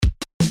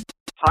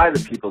Hi,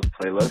 the People's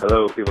Playlist.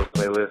 Hello, People's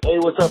Playlist. Hey,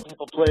 what's up,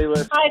 People's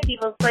Playlist? Hi,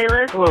 People's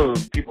Playlist. Hello,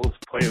 People's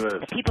Playlist.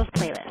 The People's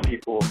Playlist.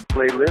 People's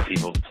Playlist.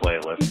 People's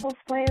Playlist. People's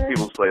Playlist.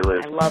 People's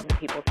Playlist. I love the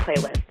People's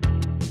Playlist.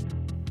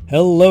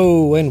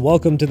 Hello, and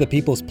welcome to the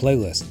People's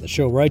Playlist, the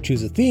show where I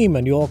choose a theme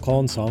and you all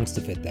call in songs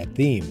to fit that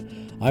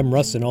theme. I'm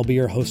Russ, and I'll be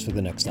your host for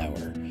the next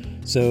hour.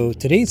 So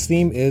today's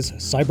theme is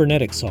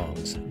Cybernetic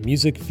Songs,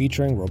 music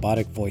featuring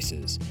robotic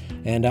voices.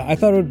 And I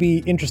thought it would be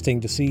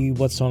interesting to see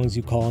what songs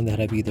you call in that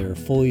have either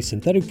fully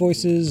synthetic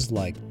voices,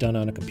 like done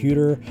on a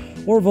computer,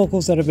 or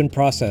vocals that have been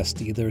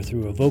processed either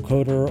through a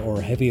vocoder or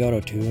a heavy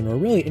auto-tune, or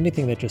really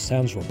anything that just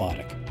sounds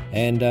robotic.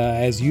 And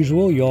as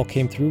usual, you all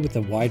came through with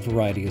a wide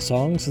variety of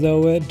songs,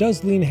 though it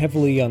does lean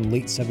heavily on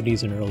late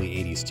 70s and early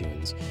 80s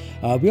tunes.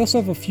 We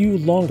also have a few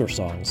longer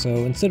songs, so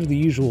instead of the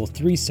usual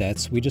 3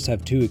 sets, we just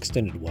have 2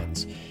 extended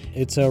ones.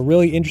 It's a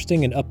really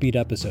interesting and upbeat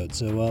episode,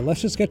 so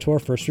let's just get to our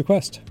first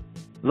request.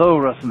 Hello,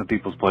 Russ and the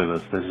People's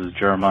Playlist. This is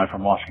Jeremiah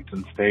from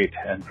Washington State,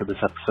 and for this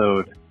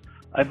episode,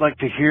 I'd like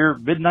to hear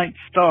Midnight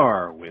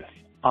Star with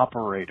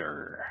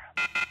Operator.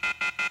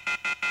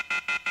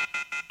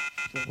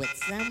 Would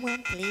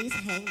someone please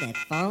hang that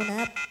phone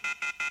up?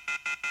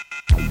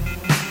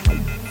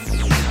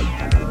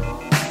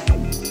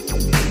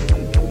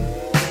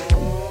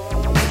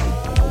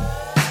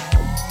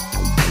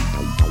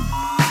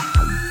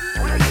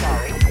 We're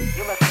sorry.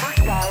 You must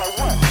first dial a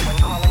 1 when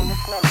calling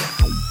this number.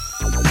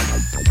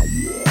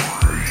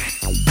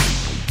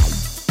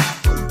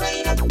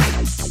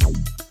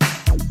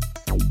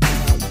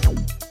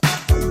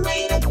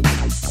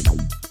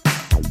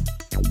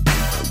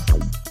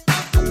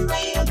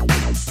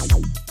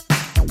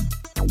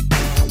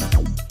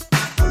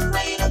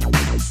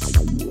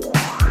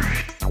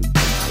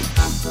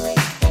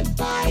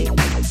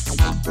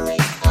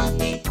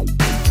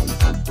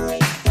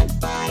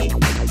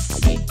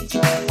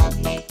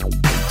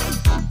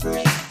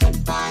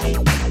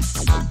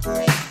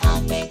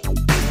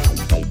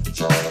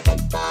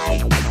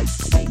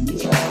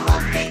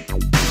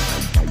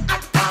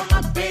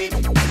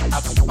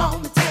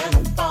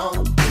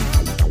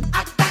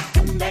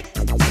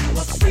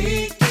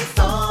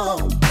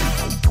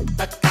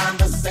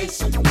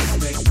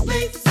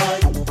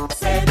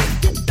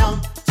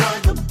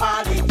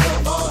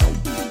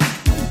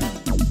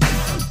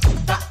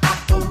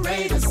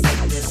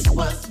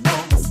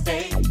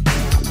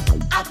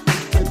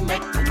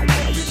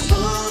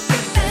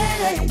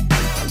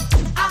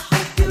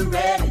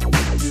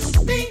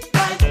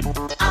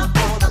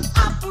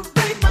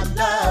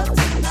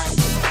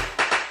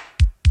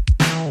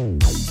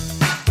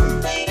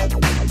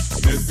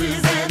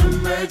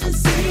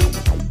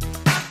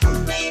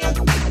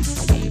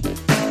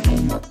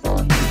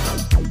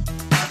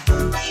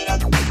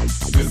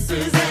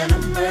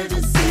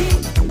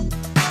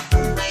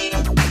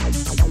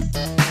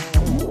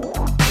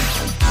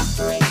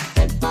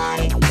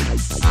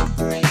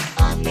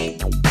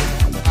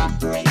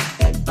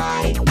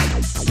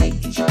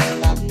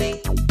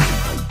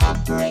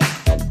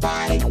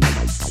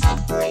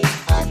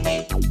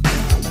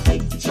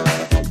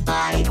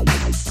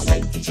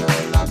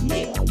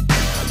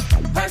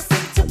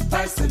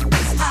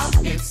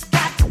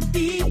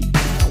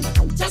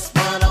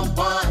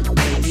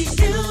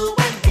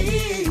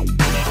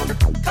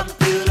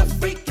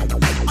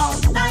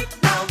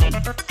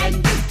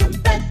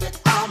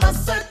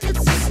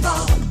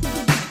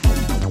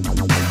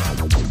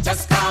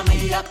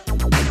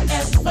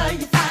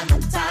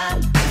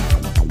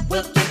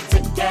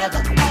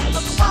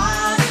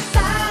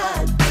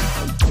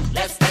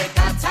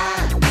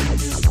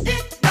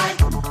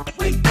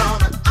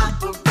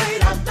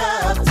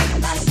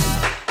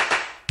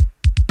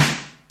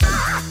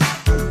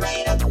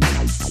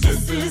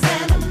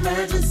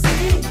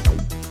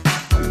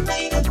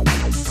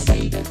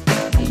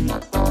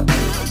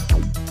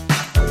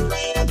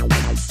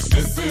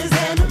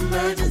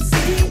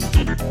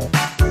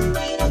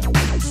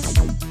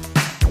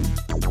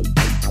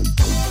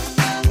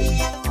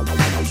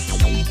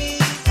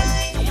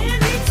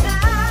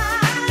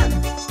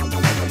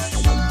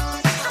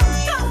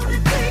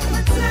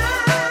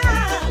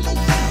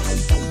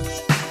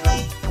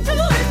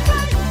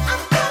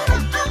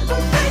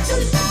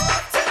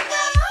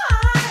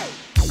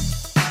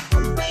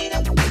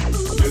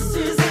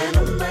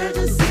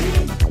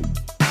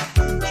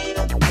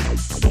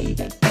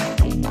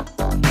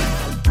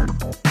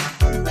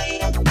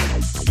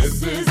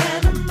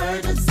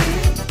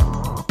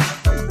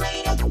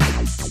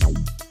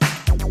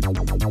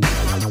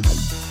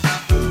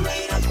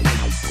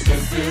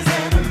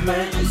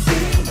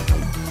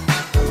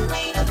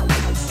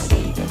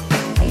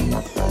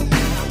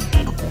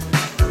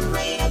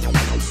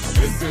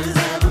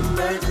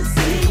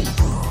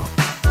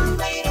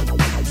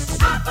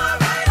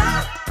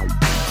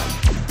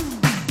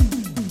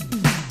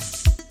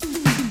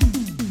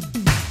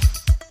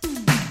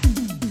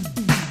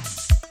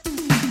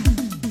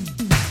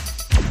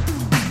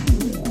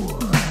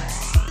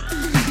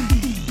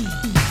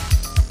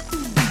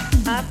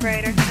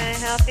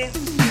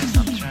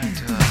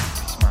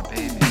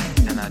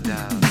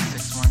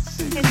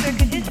 Mister,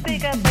 could you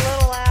speak up a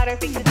little louder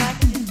because I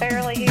can just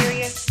barely hear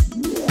you?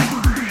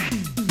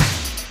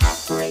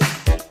 Operate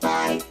that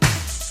body,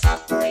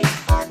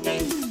 operate on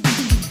me.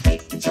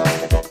 Take control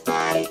of that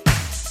body,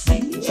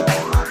 take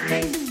control of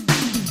me.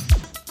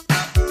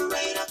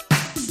 Operator.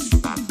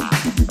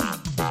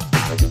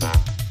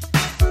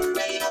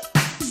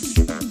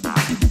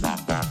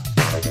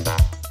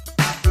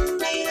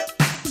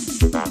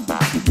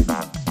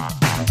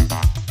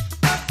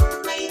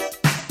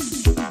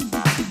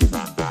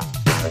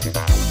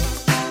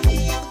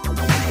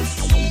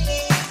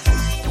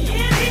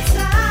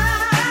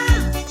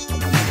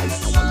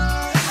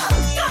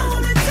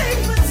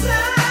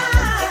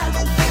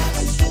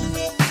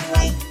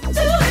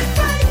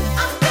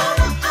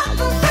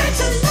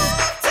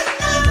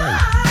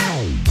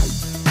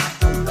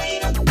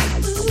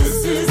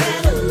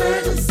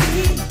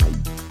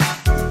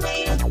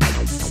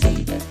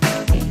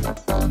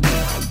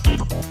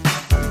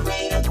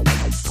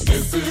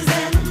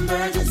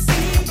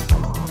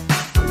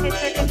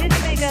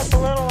 Up a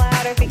little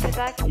louder because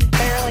I can just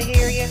barely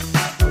hear you.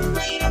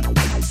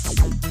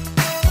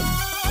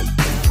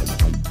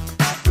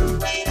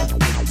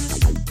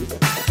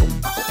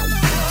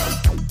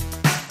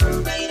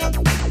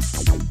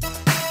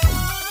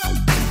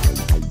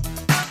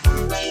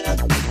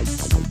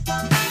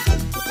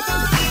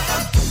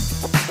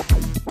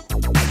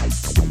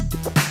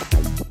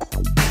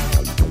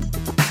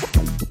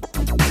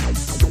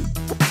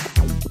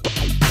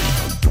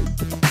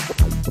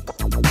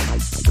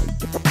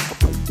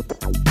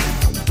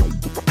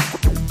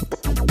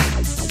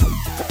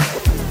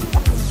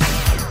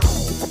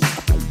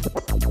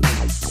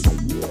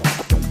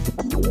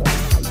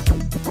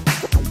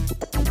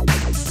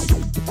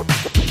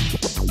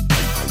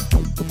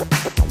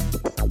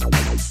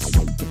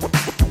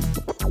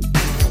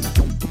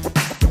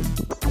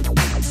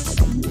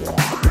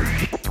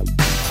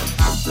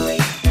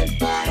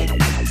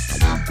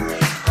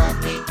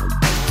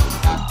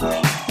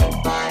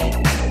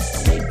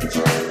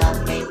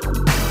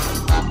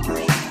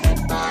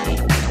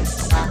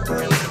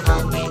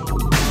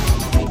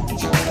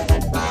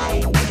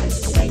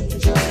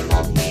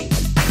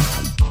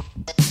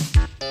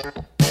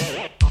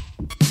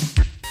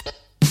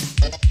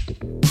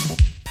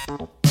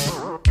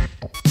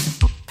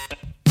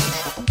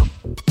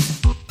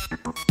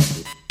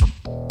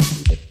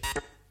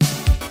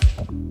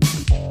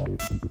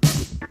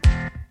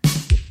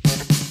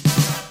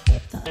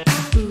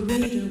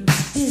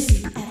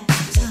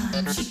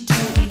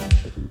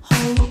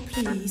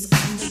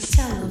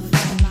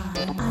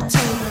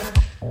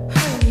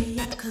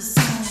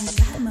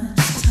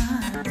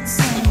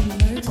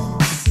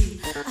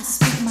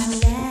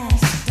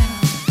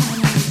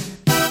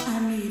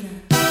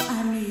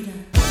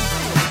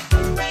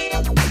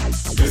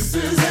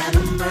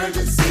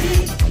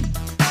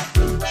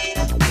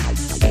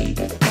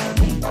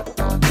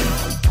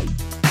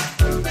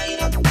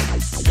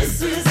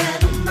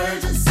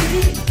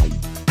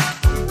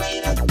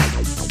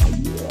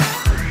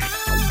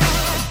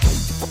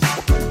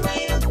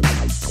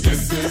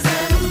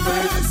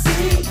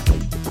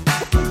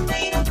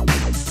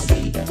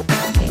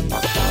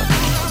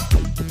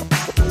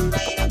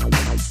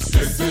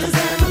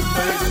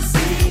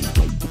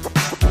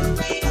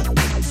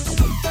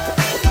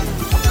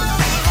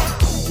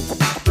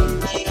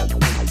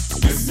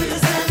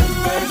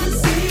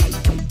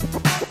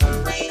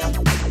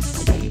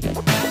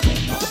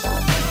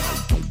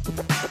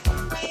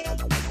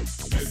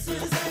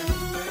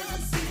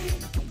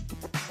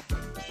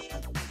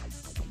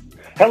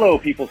 Hello,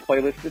 People's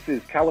Playlist. This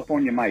is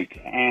California Mike,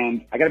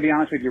 and I got to be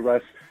honest with you,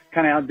 Russ,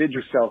 kind of outdid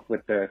yourself with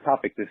the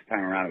topic this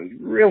time around. It was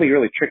really,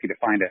 really tricky to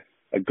find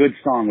a good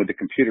song with a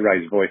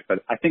computerized voice,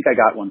 but I think I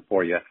got one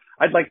for you.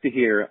 I'd like to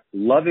hear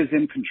Love is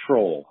in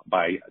Control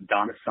by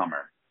Donna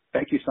Summer.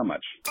 Thank you so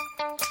much.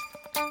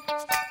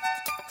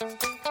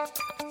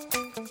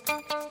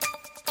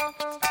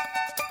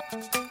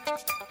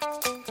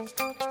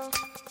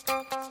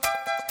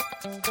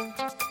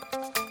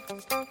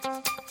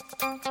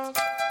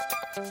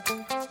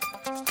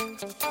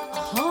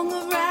 Hung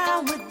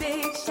around with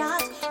big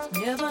shots,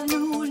 never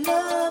knew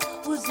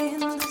love was in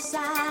the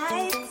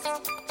sights.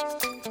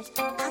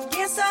 I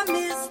guess I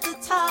missed the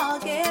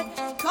target,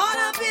 caught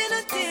up in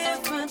a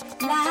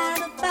different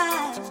line of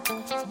fire.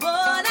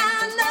 But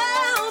I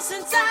know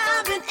since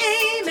I've been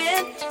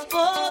aiming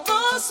for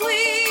the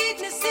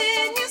sweetness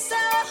in your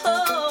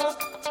soul,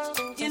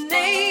 your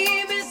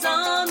name is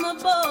on the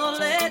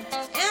bullet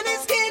and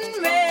it's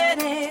getting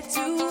ready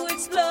to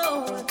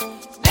explode.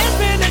 There's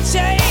been a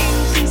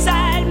change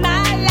inside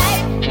my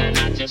life, and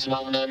I just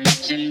wanna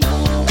let you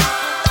know.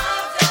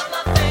 I've got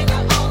my finger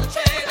on the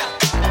trigger.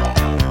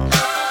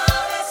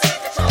 Love is in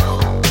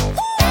control.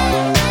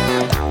 I've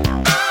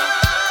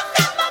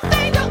got my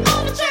finger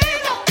on the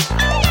trigger.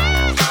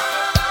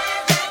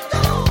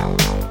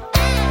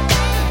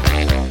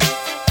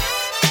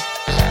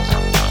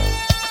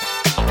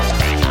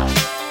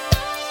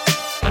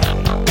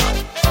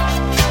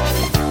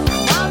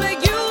 Mama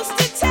used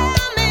to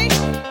tell me,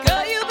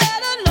 girl, you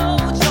better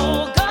load your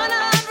gun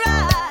up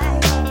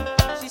right.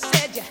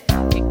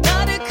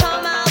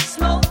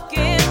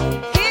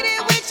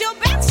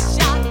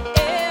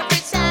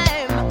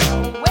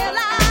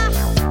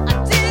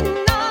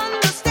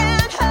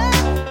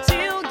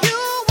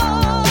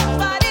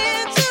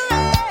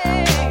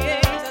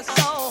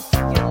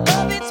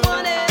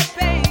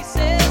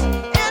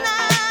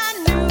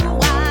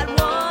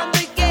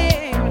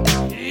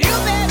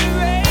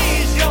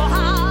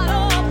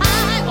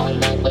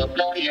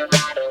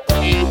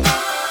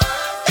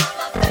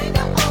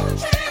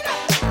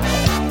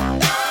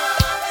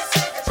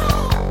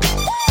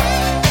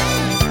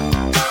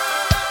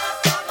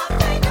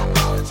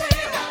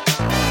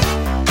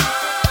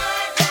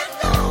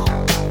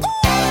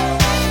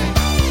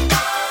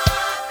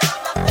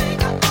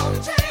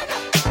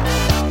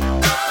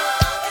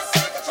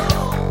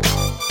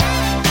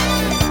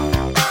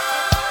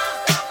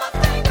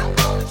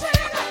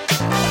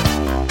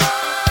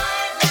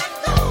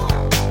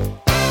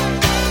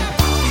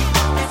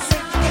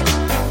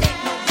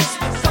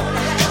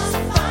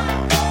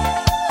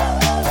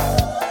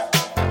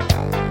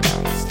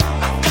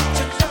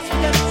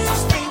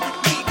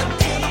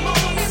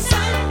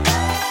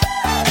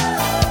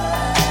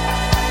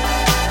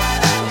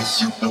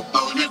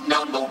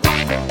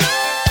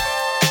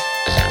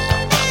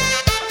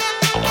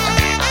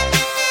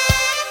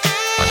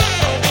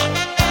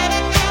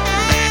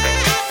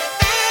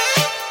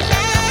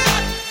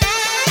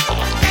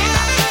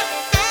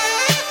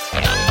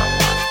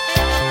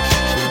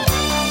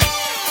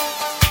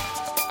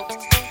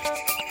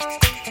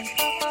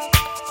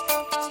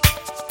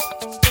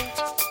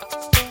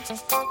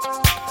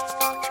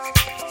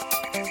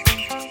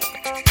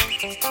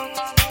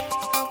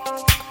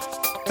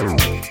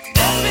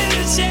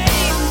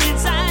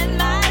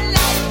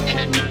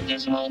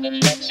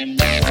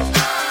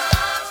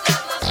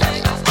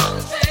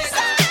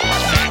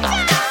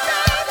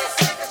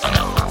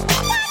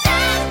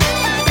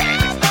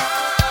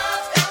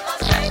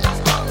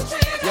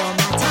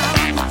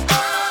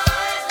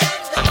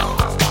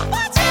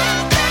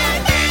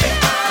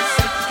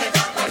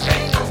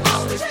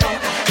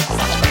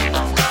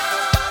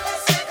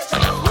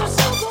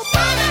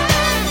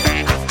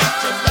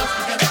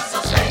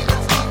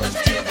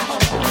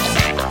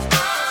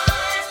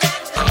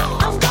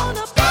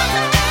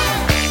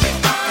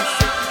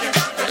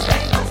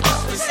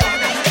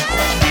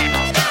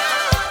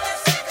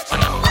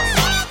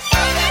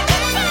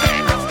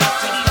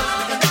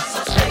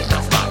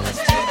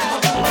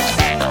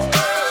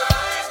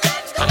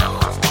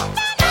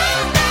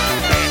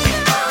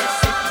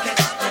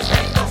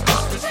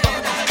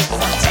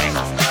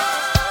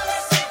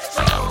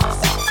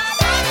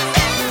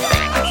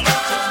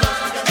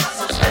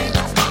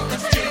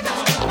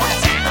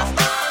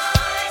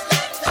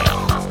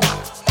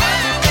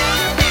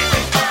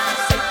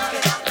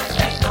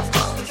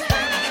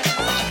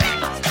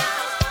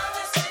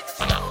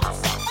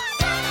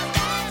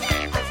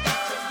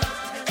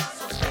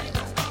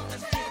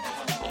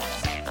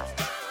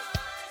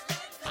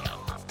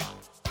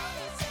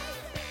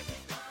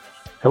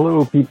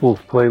 Hello, People's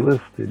Playlist.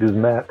 It is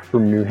Matt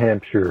from New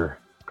Hampshire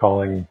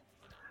calling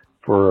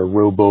for a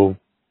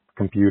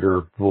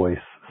robo-computer voice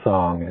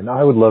song, and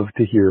I would love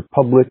to hear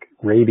Public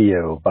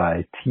Radio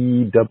by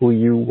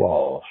T.W.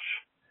 Walsh.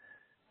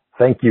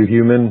 Thank you,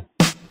 human.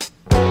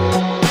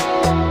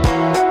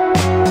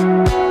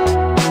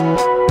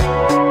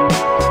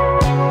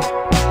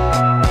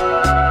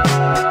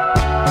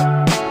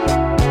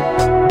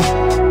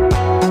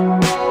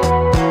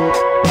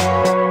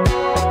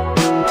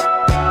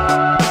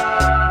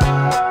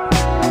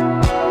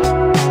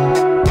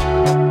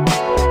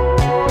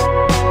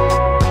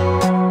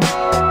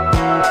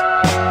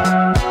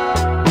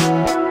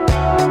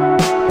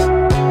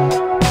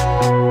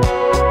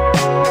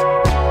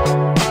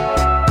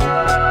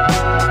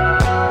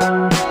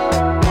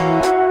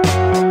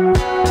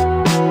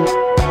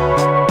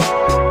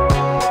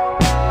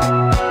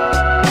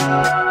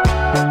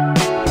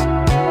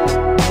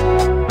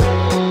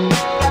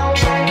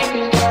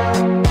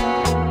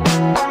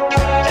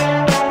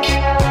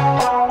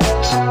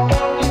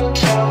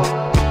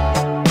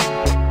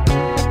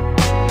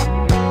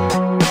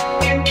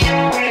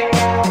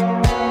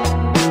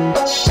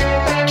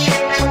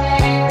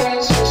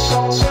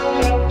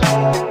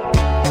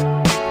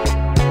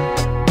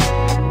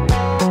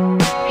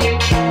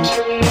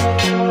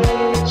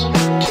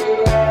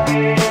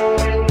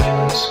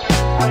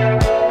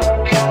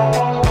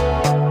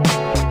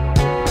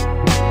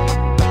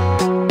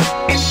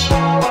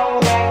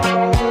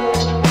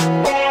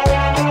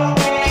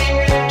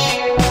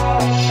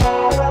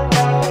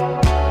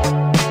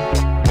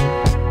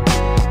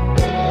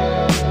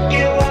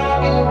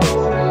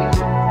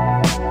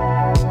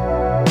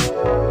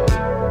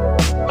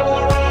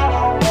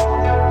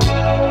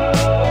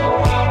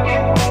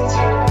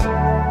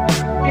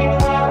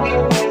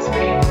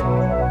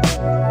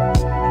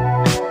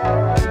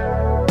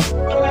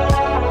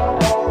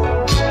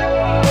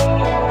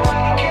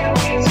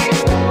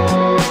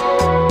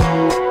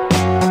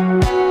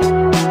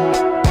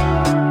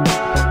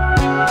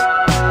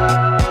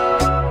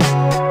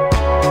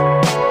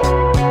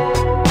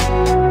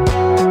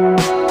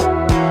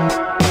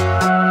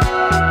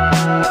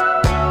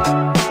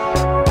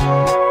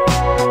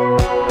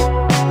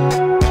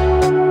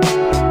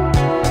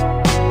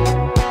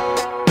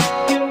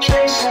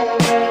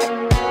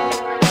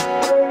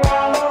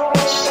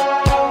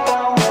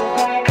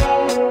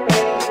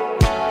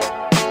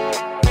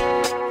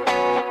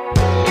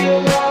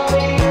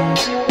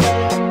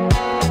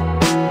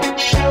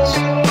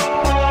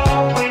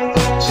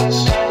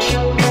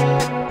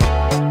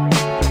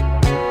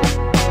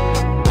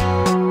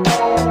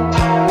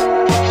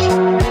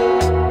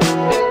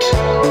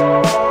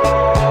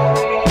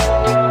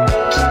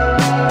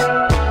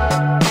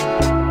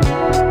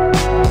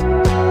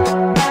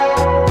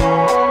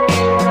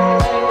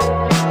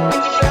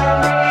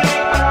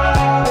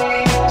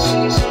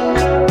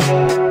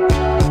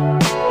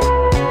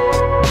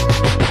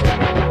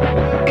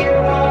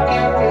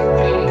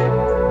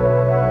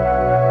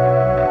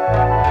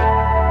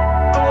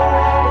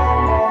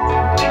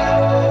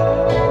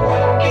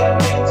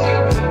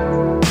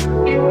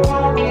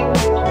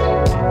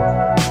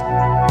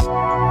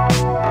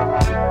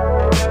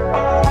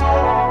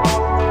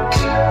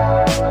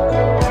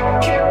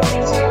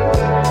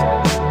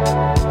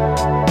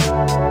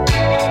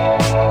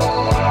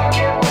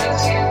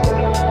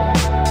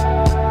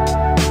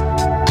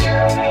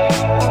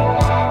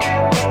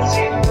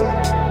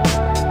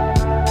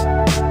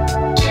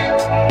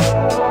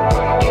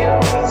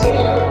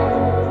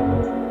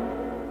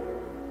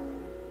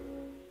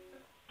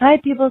 Hi,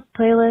 People's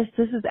Playlist.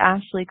 This is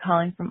Ashley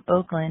calling from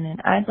Oakland,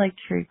 and I'd like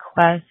to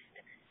request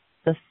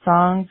the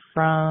song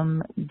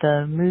from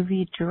the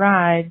movie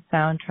Drive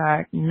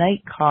soundtrack,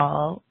 Night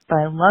Call,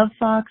 by Love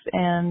Fox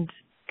and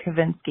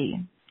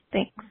Kavinsky.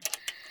 Thanks.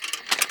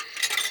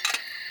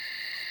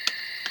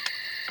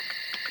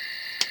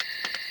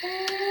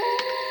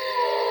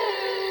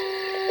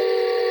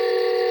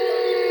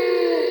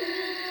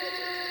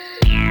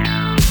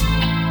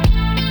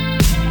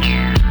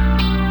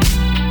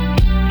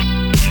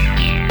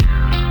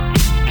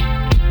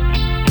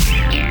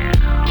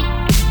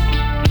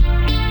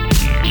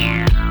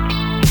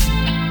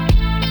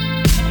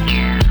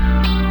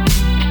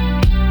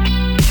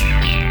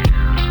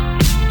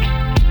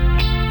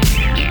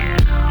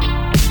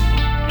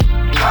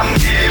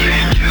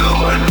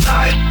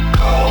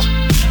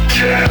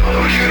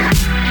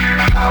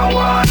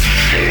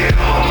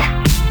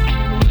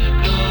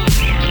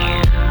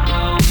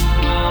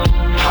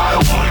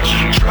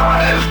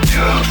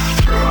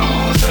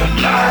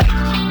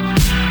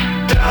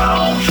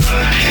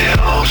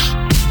 hills.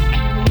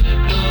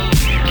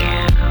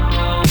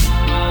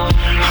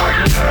 I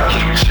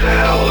gotta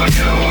tell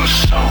you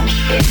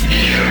something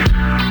you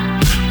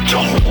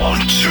don't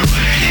want to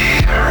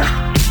hear.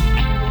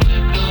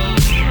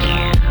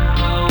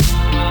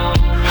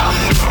 I'm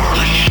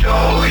gonna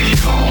show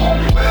you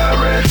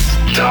where it's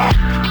dark,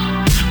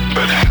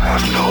 but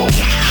have no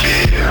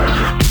fear.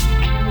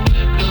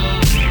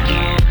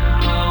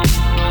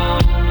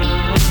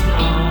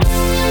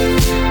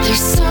 There's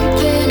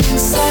something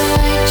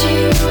inside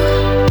you.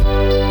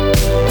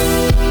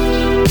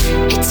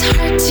 It's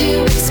hard to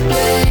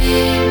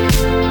explain.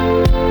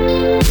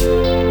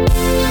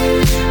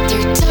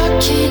 They're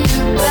talking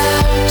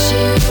about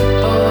you,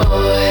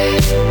 boy,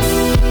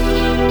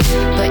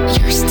 but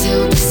you're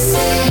still the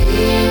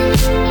same.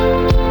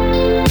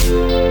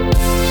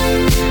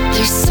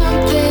 There's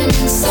something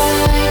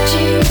inside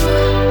you.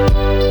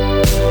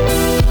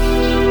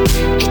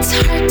 It's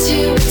hard to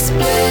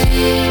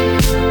explain.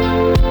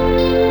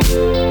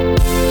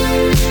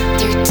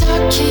 They're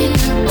talking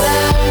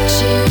about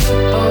you,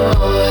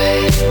 boy,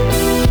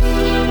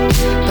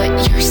 but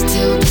you're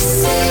still the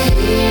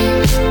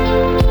same.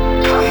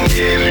 I'm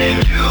giving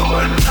you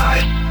a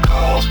night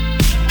call to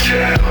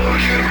tell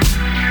you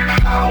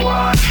how I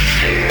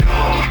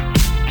feel.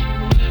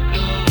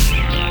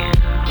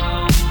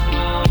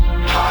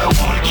 I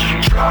want to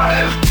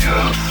drive you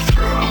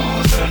through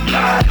the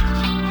night,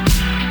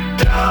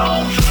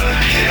 down the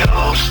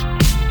hills.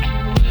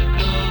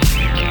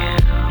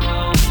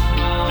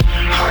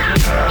 I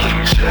gotta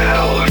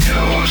tell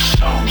you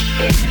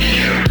something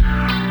you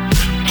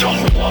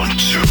don't want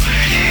to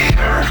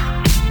hear.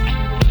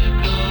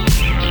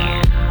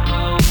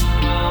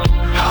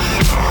 I'm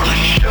gonna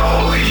show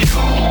you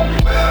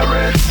where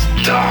it's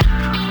dark,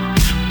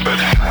 but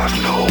have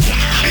no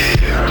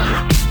fear.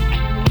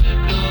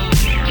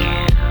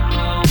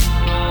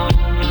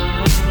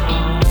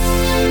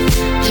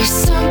 There's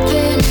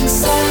something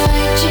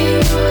inside you.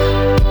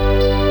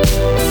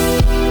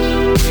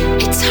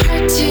 It's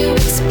hard to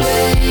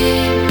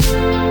explain.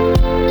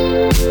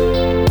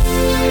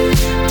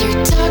 They're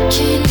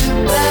talking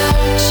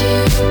about you,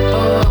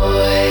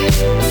 boy,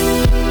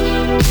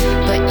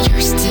 but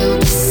you're still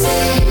the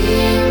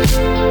same.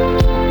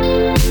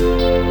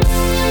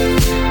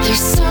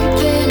 There's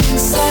something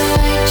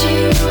inside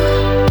you.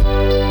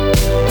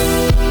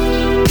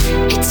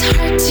 It's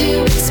hard to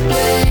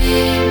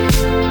explain.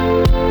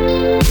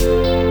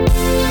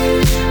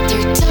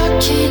 They're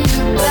talking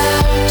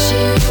about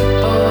you,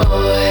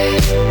 boy,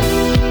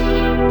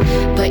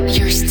 but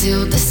you're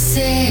still the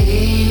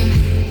same.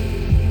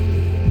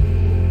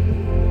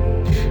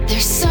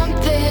 There's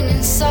something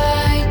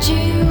inside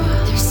you.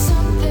 There's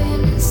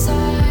something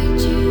inside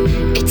you.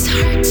 It's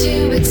hard to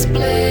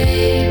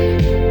explain.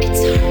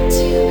 It's hard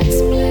to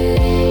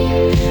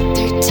explain.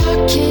 They're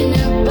talking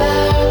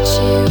about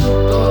you,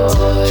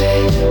 boy,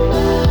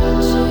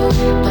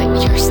 but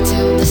you're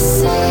still the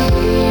same.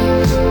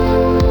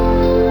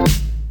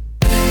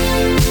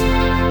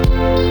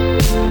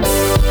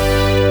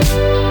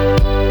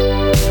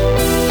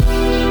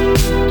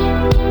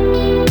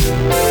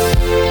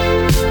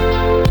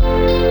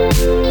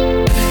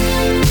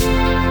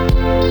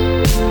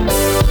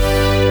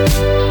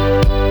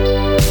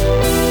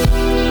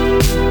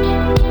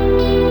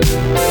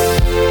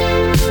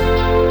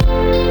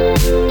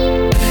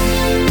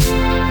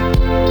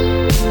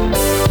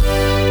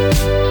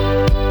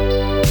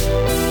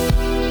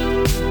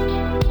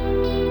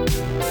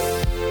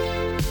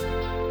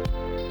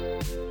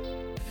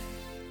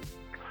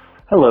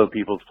 Hello,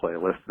 People's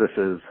Playlist. This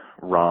is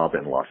Rob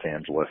in Los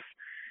Angeles.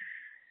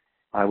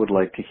 I would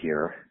like to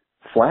hear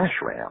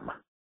Flash Ram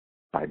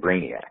by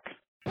Brainiac.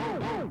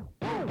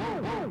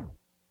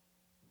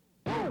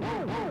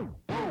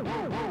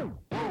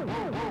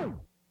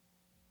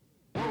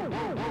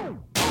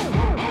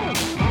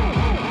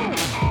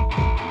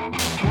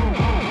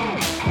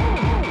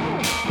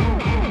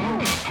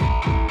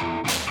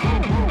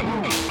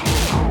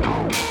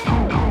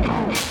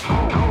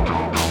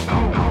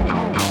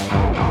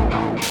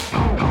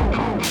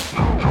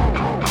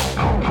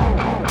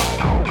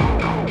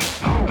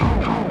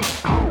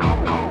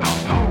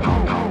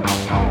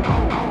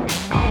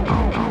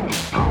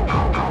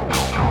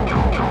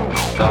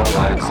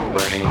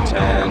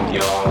 Pretend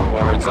your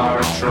words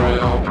are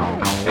true.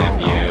 If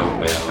you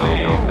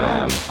believe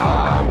them,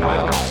 I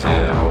will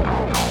too.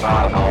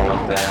 I'll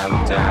hold them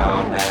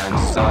down and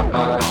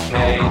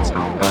suffocate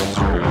the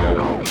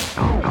true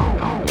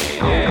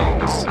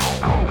meanings.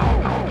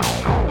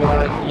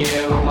 Would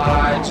you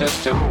lie just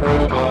to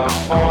prove a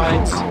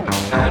point?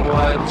 And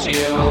would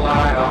you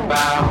lie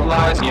about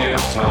lies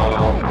you've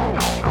told?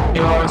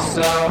 You're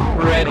so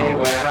pretty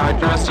when I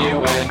dress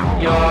you in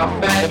your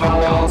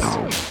fables.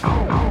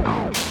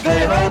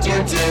 They hold you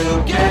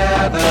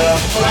together,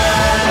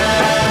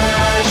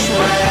 Flash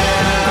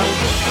Ram.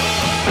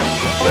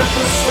 Flip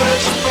the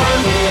switch, burn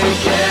me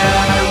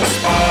again,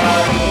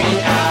 spark me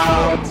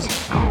out.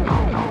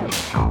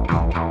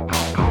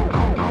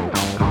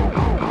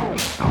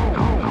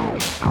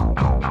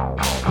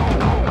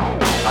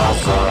 I'll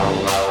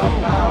solo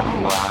out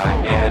my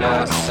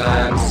innocence.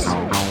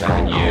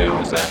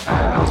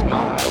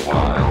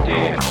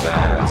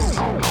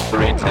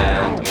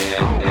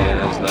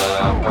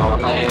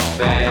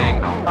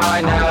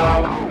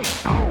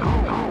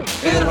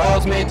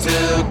 holds me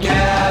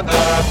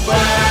together.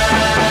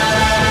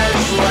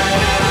 Flash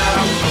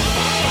ram,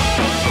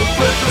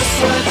 flip the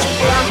switch,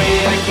 burn me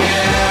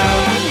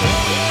again.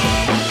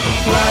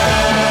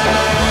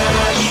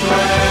 Flash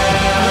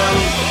ram,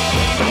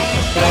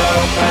 go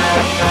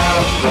back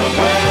out the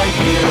way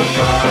you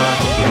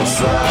got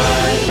inside.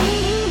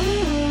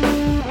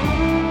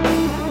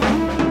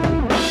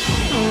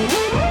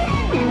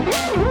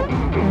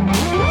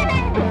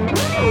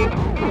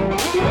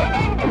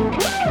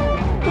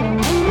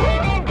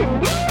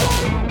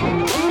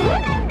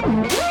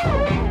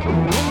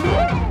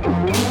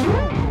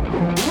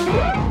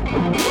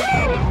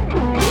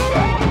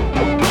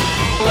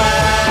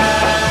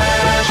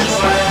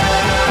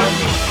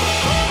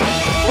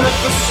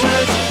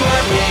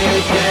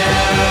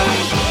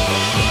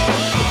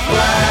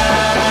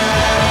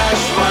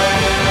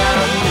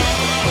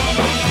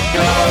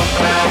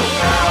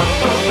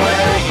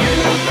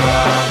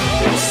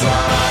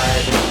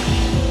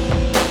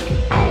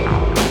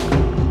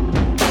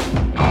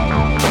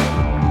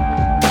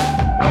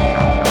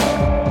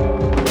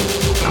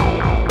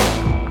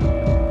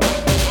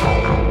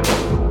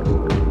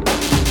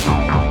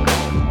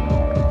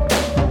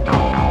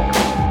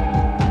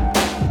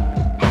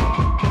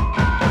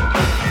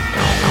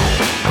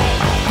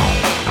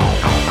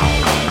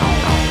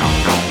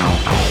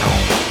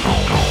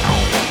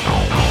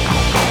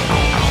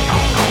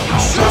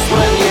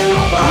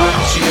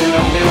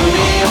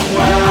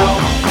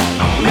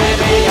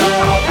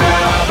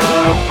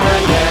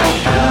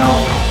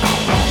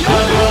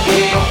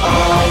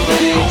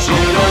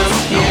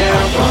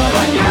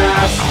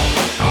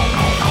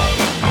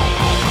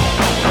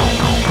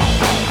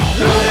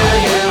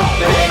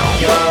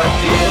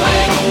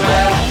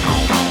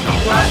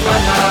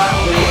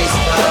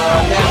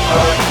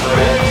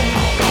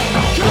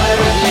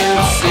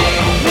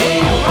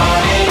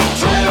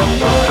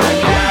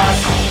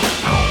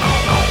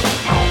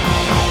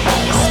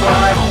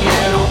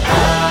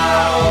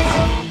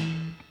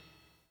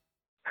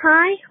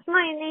 Hi,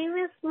 my name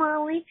is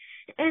Molly,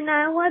 and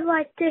I would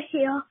like to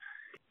hear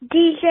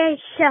DJ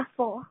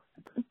Shuffle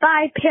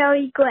by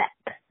Perry Grip.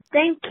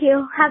 Thank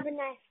you. Have a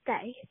nice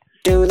day.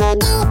 Do the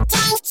DJ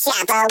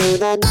Shuffle, do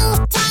the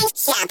DJ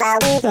Shuffle,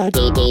 the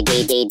DJ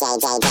Shuffle,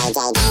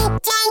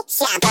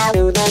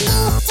 do the DJ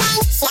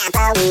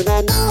Shuffle, do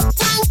the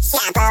DJ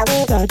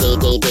Shuffle, the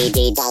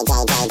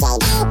DJ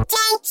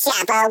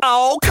Shuffle.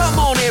 Oh, come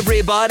on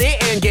everybody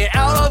and get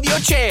out of your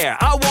chair.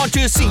 I want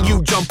to see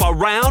you jump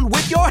around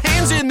with your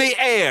hands in the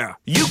air.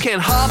 You can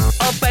hop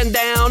up and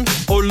down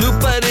or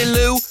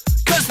loop-a-de-loo,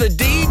 'cause the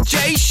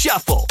DJ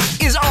Shuffle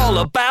is all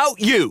about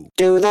you.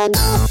 Do the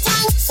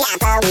DJ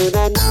Shuffle, do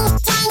the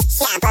DJ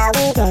Shuffle,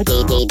 the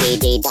DJ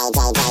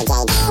Shuffle,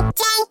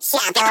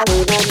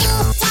 do the DJ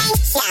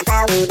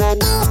Shuffle,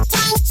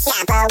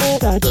 do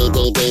the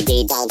DJ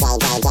Shuffle,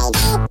 the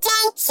DJ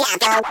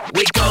Shuffle.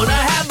 We're gonna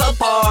have a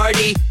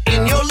party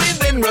in your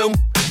living room.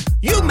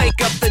 You make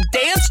up the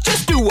dance,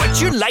 just do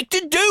what you like to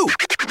do.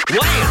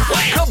 Wham,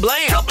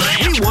 kablam,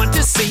 kablam. We want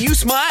to see you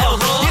smile.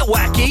 Get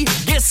wacky,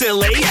 get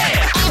silly.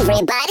 Yeah.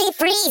 Everybody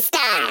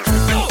freestyle.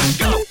 Go,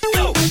 go,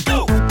 go,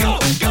 go, go,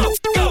 go,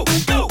 go,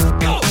 go, go,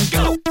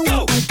 go,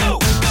 go, go,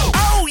 go.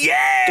 Oh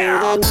yeah! Do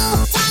the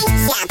DJ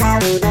Shuffle,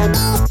 do the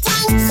DJ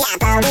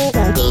Shuffle,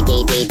 the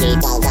DJ Shuffle, do the DJ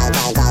Shuffle, do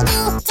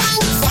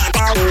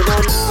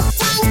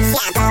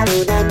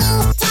the DJ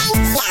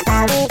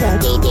Shuffle, the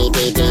DJ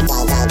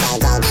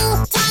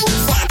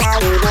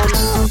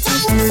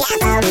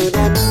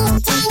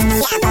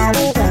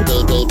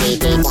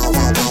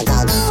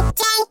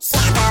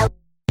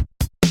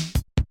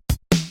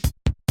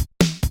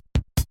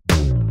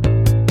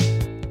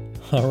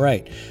All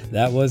right,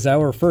 that was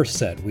our first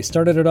set. We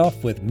started it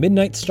off with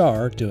Midnight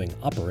Star doing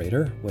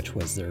Operator, which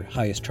was their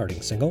highest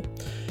charting single.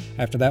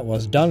 After that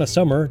was Donna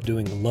Summer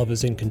doing Love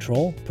Is In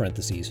Control,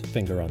 parentheses,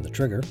 finger on the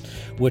trigger,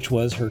 which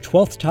was her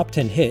 12th top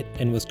 10 hit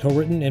and was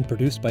co-written and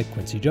produced by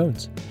Quincy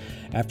Jones.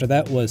 After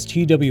that was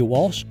T.W.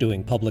 Walsh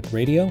doing Public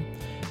Radio,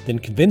 then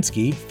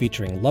Kavinsky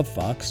featuring Love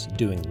Fox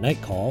doing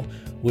Night Call,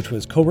 which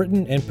was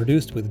co-written and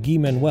produced with Guy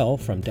Manuel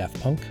from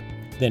Daft Punk,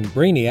 then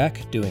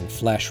Brainiac doing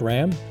Flash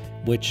Ram,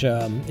 which,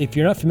 if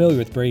you're not familiar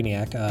with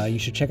Brainiac, you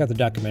should check out the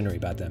documentary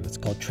about them. It's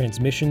called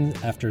Transmission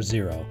After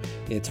Zero.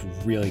 It's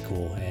really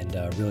cool and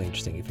really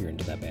interesting if you're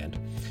into that band.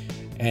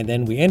 And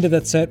then we ended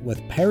that set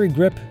with Perry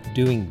Grip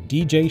doing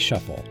DJ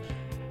Shuffle.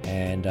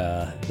 And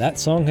that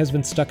song has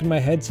been stuck in my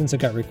head since it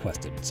got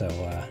requested, so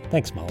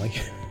thanks, Molly.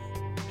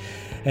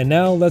 And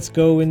now let's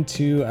go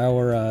into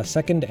our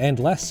second and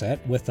last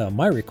set with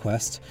my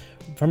request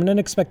from an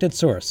unexpected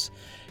source.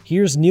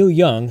 Here's Neil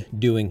Young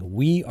doing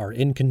We Are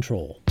In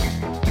Control.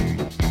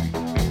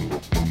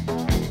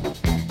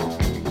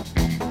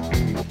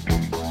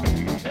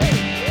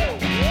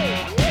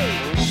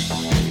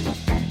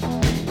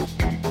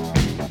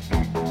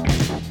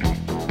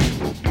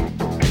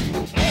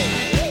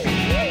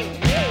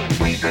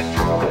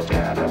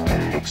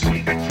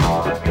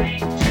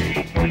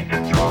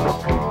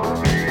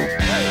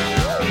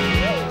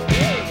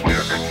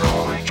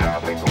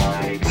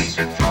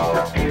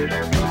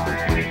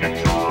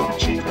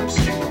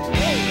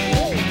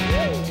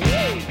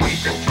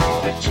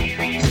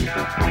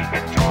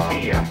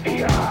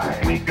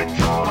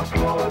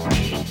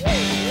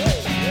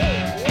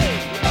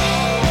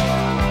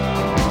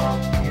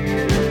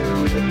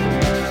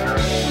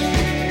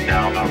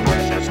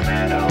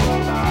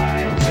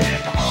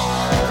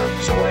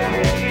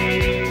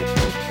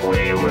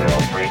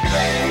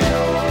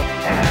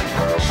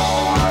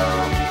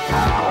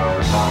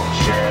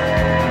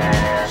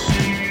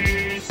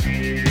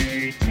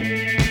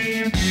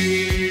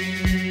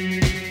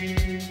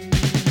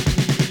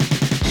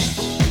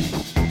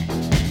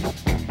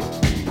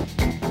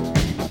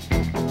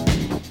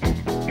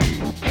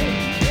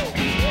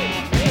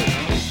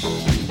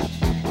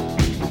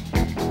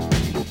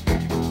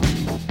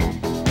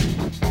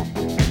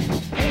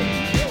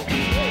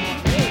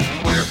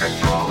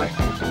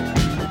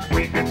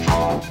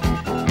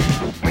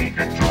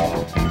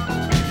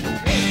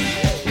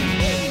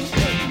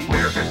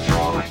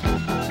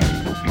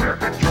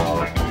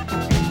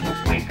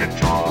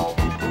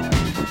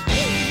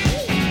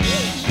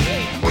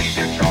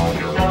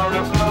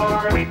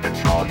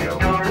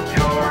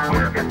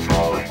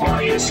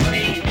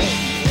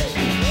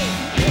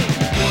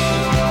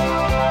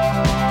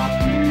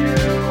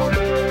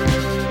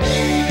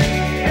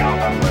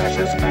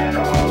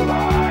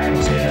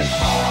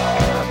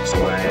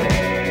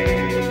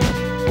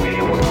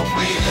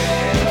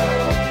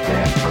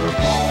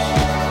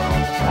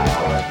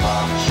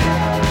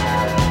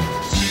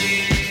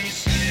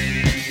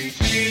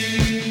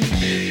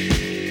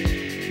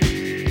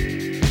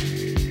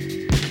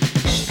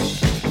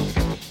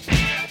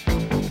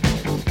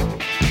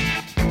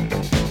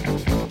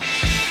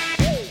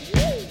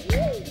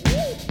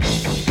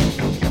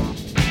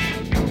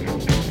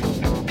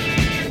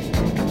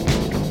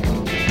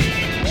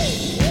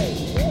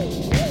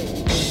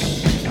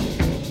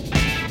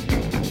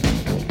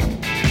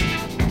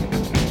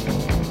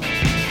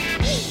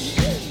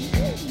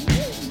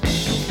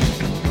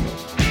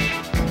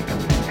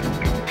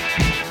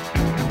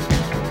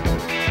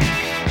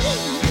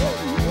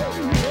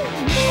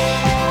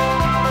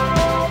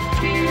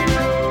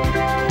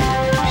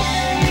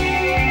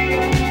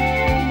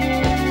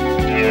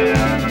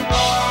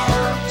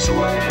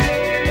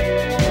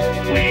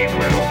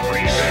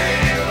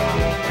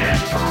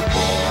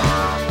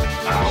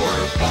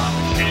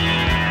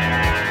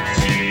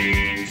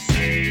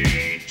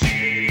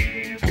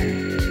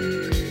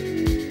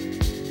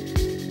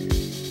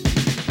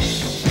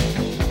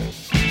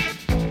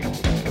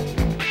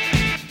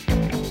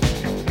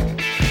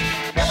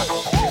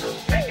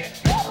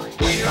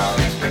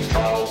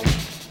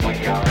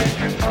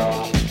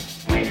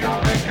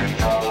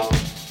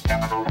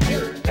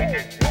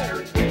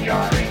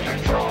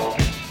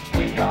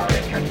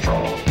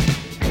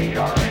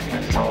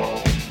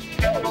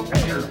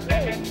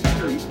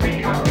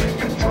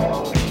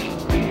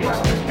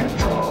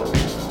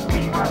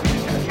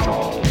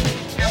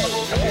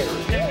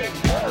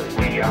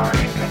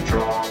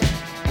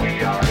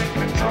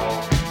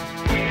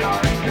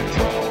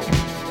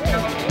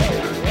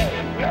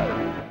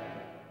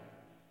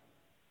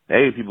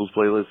 Hey, People's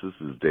Playlist, this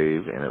is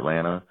Dave in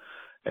Atlanta,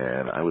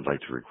 and I would like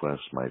to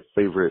request my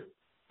favorite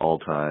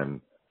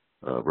all-time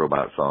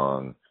robot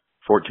song,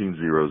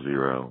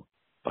 1400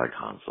 by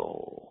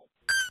Console.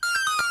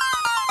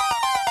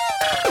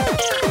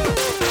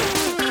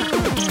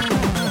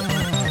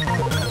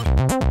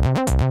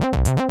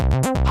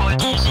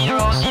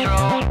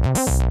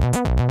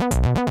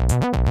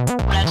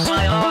 1400. That's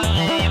my own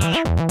name.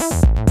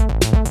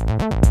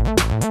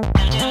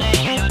 And in a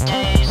few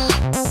days,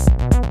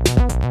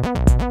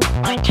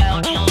 I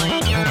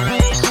calculate your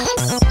race.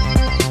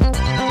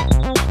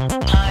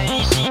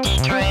 Tiny CD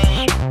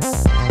tray,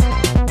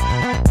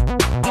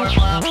 or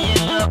floppy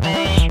in the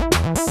bay.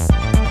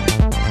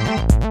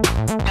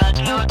 Got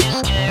no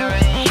disk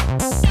array,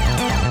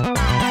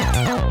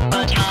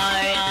 but I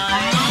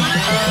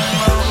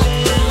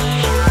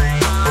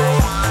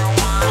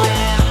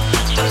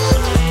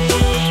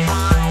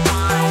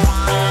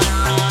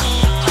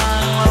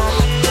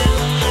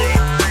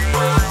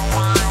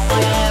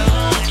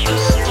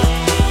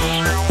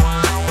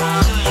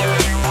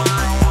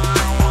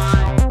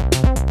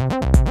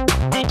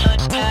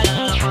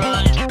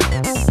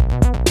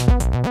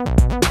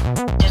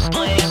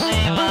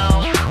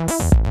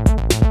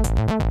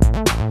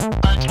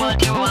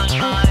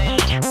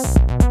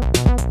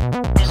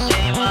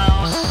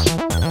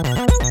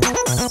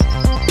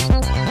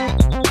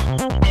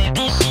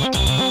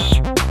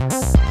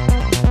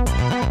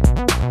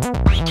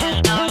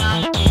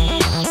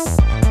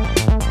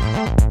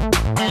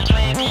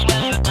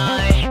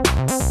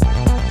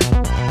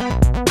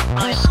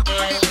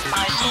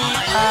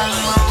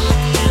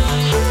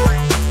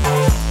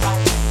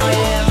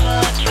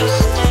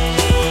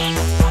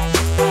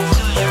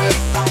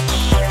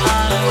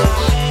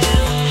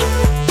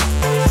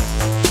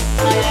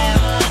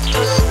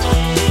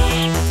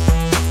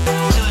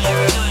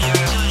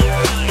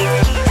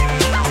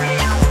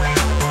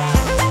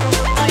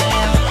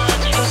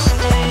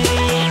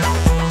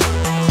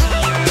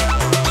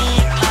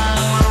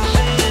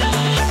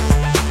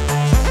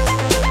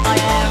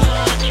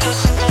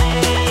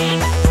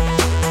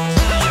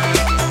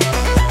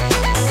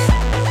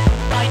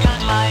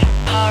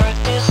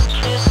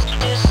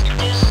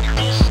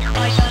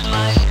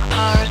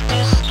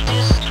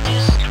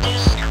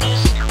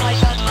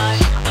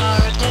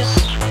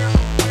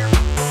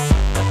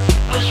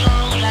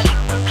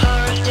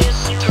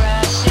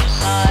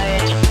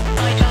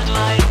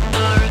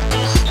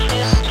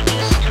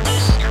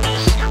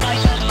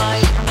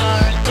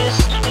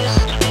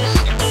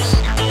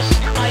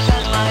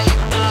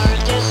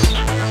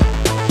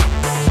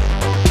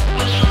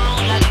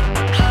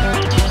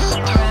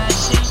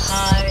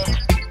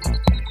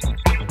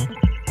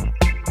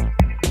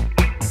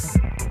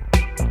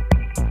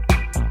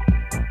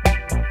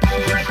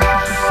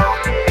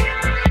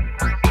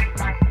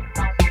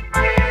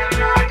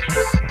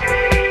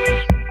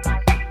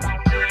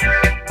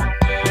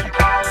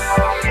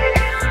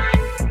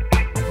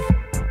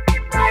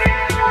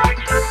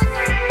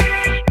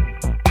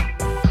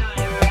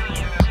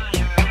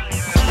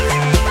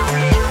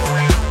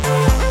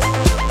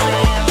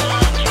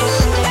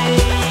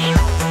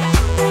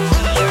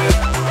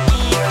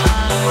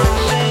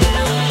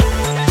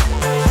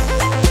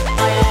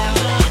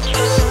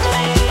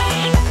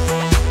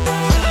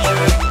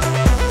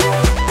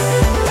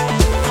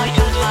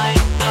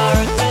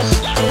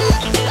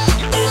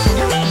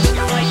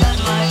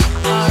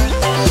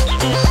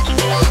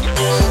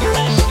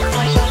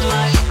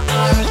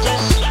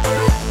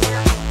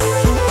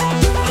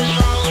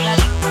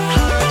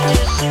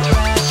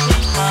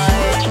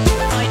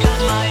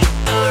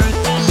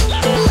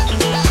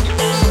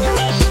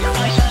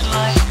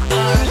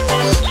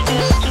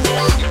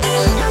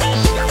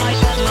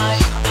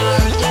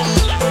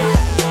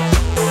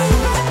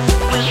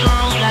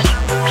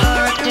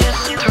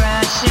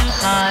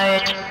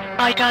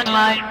I got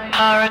my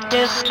hard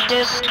disk.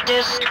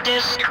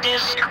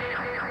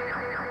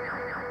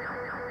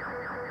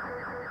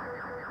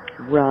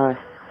 Russ,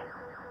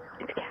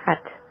 it's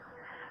Kat.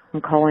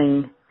 I'm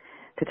calling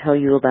to tell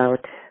you about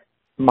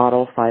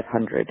Model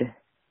 500,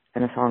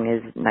 and the song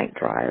is Night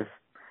Drive.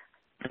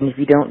 And if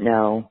you don't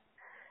know,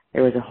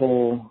 there was a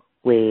whole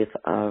wave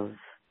of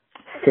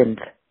synth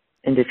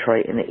in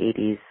Detroit in the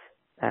 80s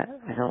that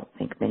I don't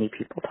think many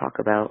people talk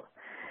about.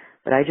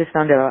 But I just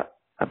found out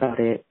about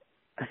it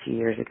a few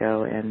years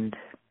ago, and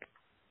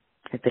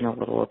I've been a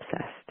little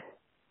obsessed.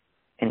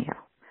 Anyhow,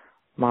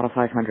 Model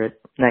 500,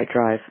 Night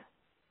Drive,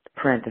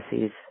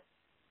 parentheses,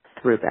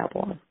 through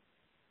Babylon.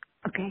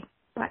 Okay,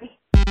 bye.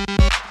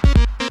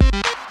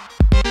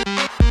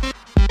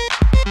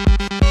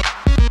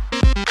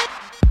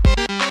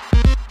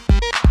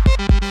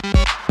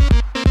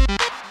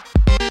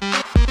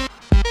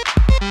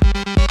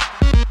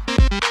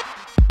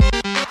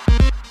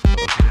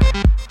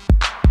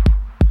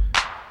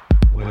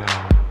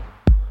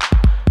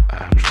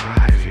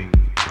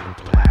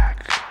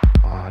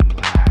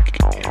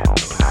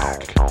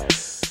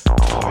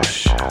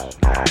 Porsche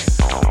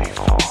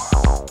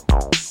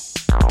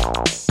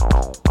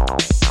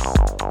 924.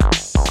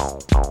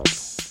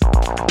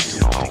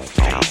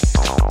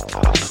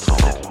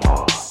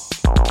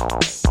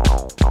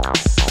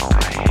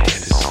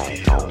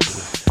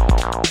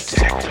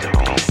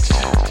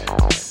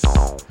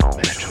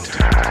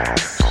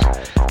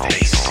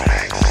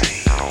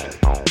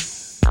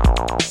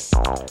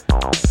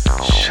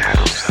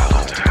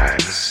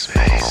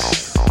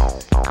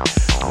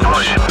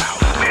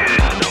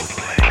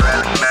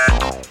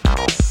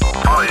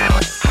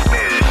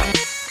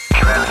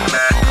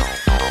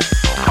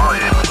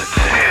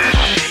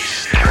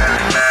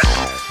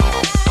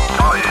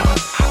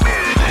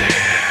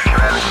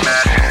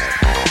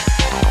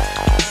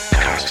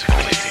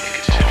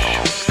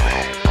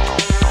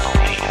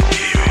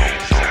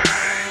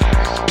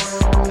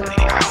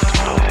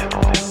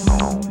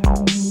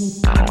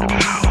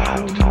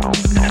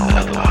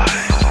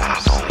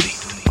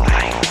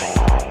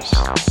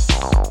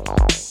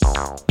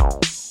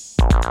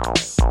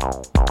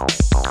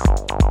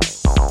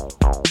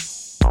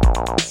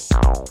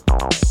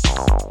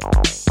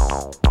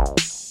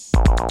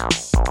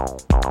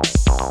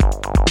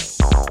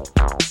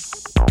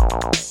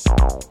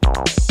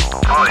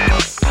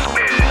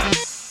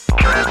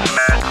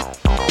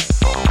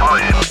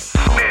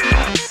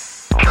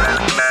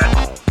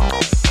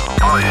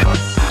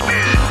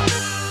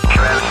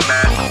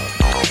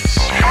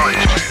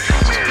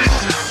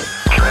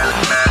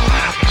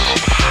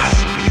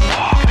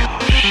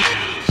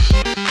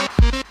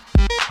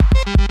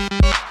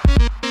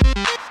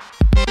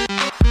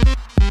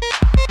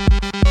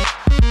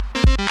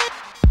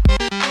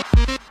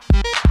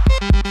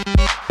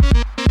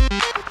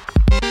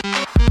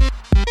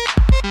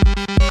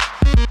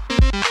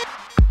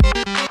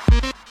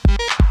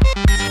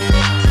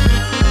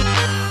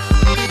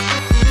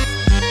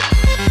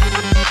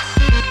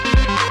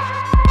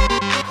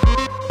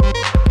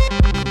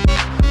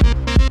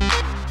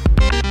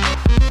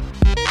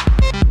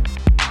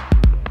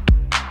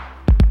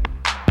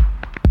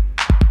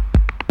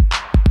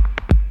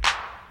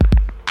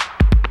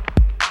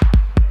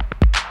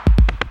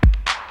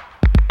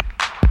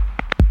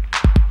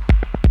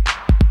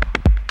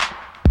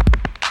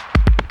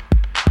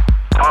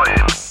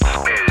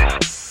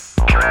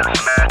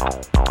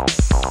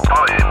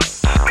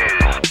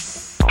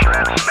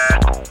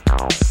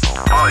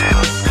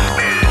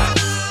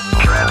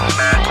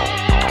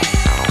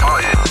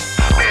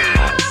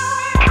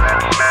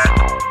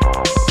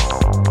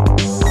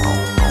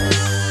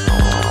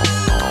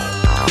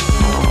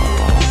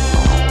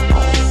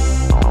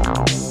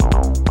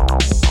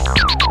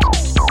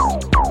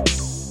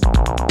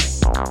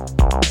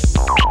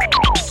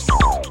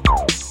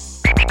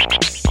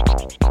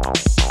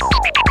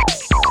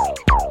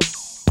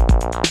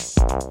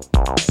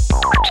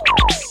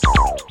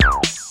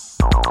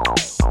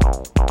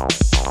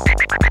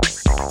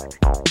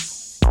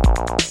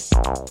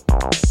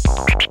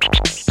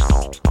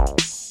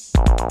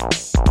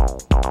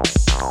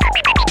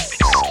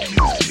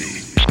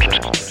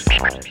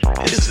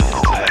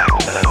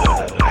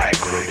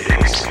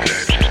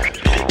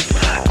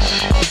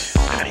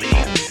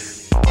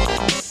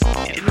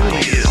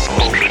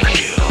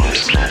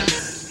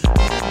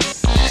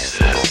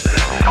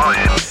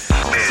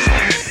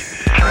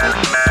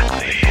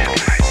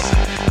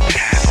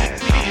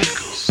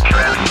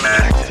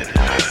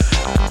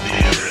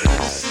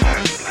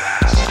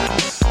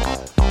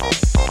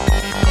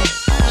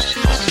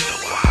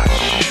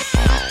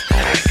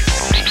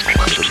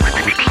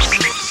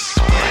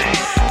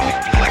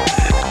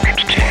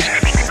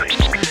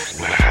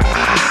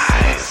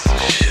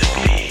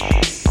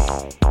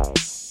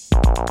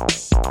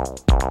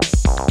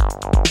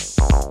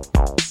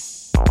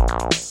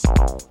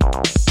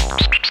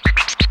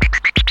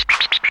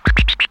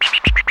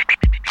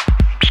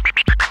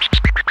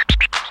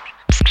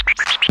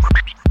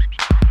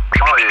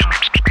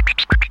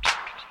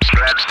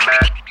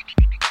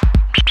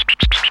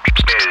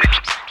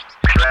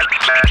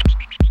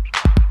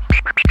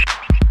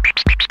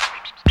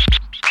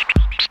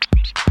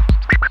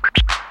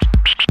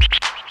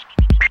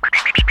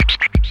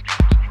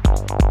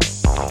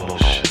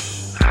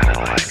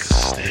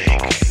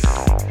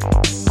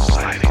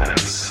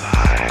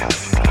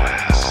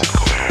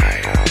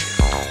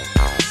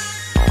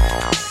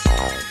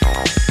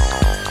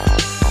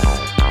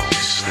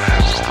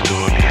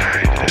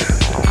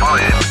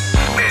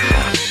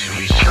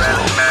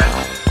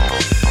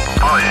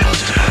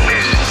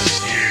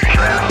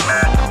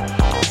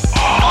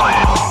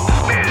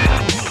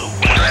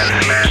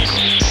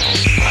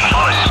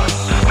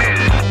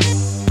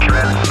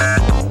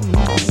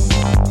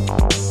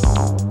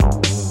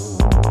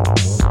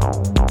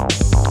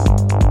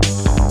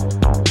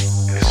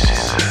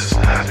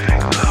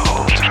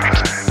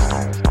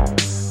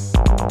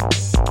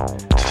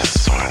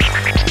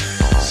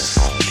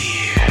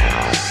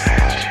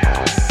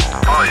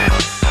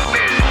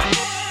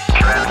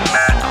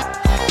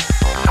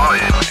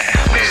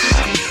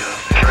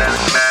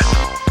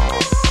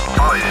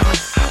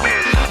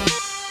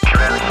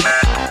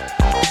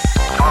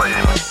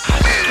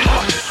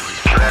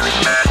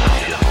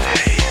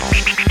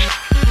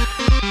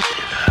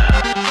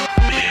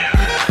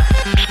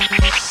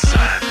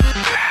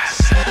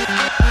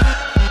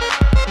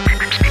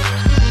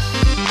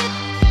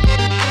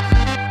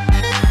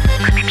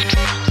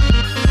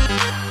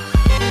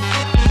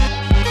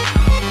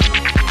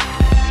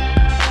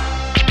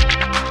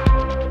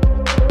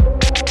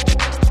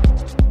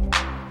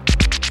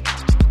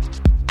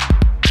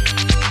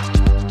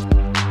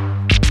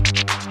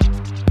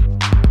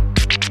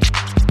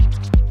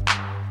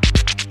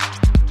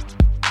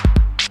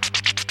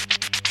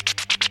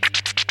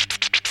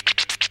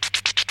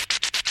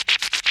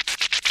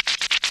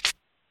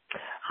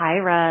 Hi,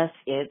 Russ.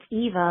 It's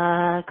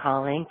Eva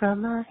calling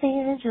from Los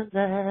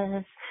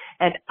Angeles.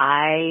 And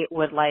I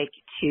would like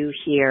to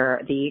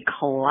hear the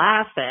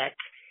classic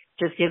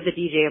Just Give the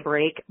DJ a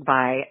Break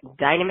by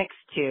Dynamix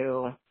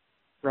 2,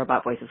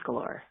 Robot Voices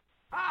Galore.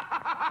 Hey,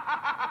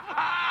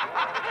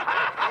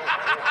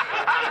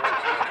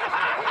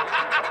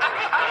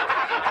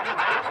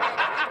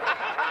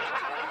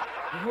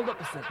 hold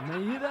up a second,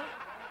 man. You hear that?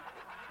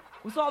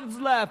 What's all this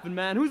laughing,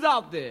 man? Who's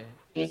out there?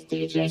 It's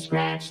DJ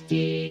Scratch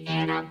D,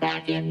 and I'm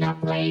back in the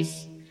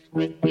place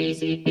with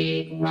Breezy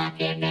Beat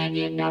rockin', and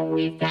you know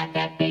we've got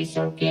that bass,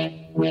 so get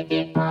with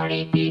it,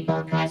 party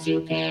people, cause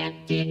you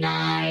can't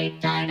deny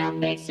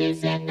Dynamix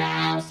is in the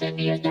house, and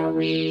here's the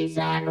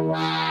reason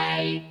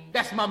why.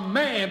 That's my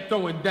man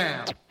throwing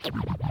down.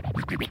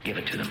 Give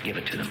it to them, give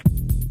it to them.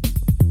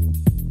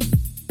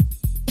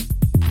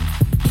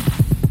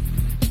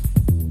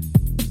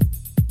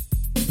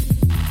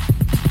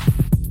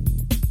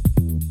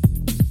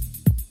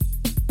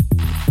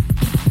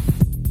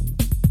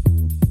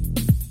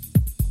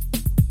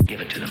 Give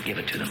it to them, give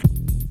it to them.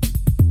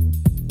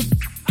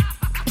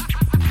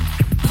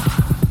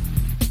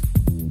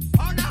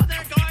 Oh no,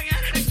 they're going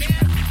at it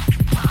again!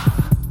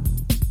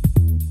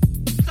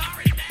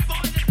 Sorry, man,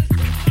 boy, this is too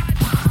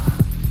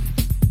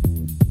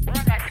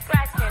much! That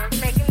scratching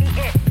is making me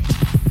itch.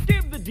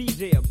 Give the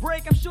DJ a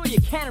break. I'm sure you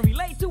can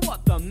relate to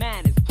what the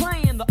man is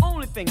playing. The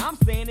only thing I'm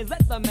saying is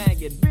let the man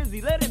get busy.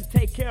 Let him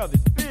take care of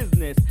his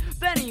business.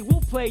 Then he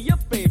will play your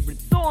favorite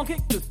song.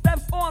 Kick the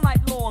steps all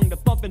night long. The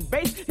thumping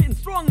bass hitting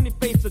strong in your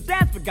face. So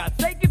dance, for God's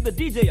sake, give the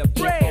DJ a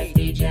break.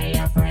 Give that DJ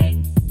a break.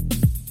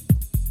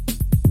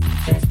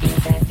 Just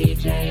give that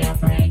DJ a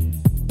break.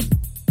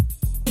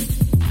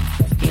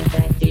 Just give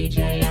that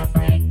DJ a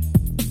break.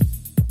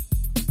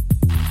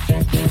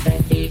 Just give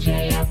that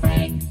DJ a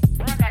break.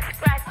 That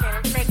scratching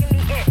is making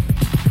me itch.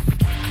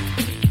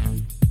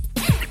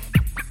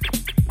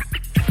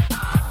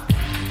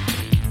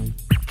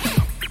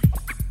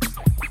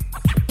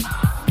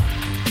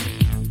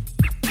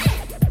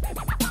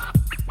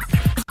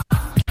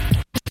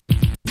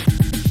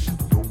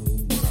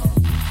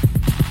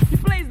 He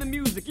plays the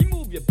music, he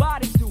move your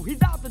body too.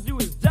 He's out to do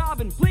his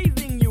job and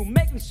pleasing you,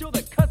 making sure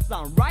the cuts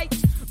sound right,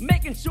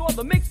 making sure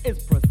the mix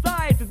is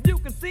precise. As you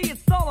can see,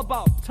 it's all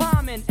about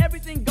timing.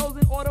 Everything goes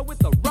in order with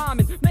the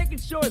rhyming, making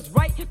sure it's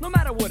right, no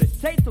matter what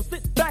it takes. So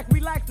sit back,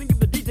 relax, and give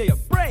the DJ a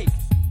break.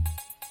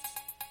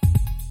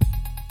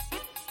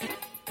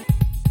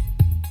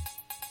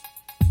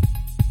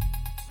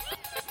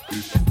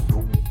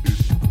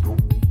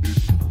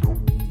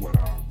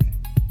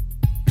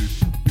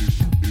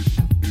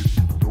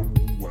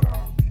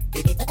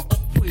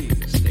 Please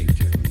stay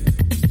tuned.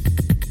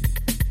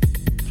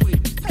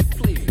 Please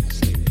stay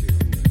tuned.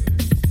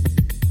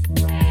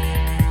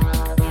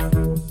 Well, the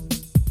roof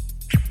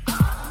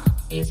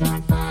is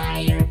on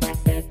fire, but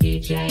the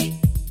DJ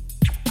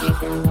is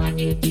the one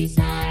you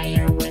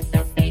desire with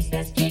the bass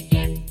that's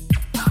kicking.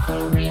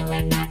 For real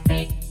and not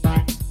fake,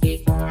 but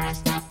before I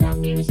stop the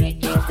music,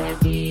 give the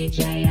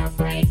DJ a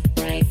break,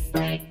 break,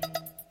 break.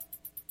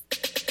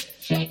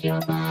 Shake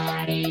your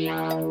body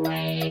all the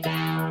way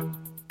down.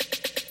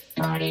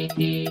 Party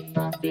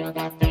people, feel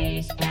the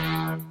bass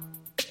down.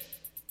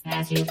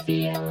 As you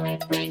feel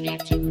it, bring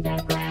it to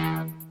the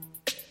ground.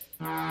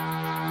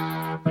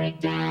 Break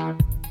down.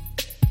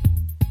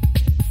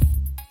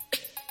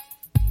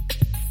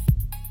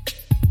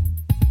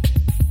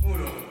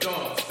 Uno,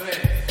 dos, tres,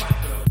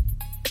 cuatro.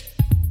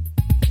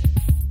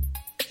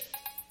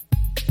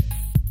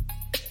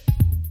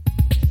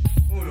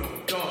 Uno,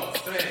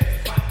 dos, tres,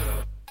 cuatro.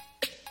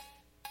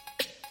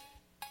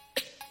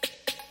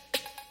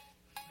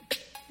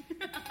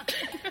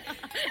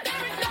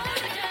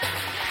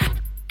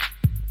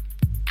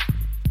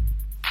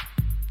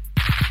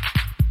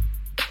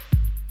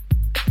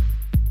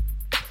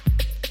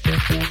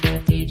 Just give the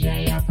DJ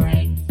a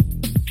break.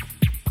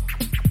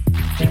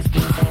 Just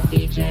give the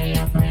DJ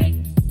a break.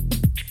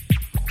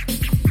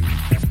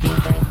 Just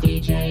give the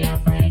DJ a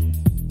break.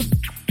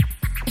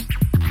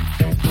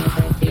 Just give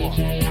the DJ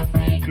a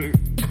break.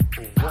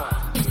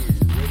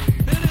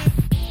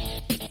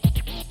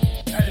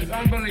 That is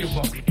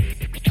unbelievable.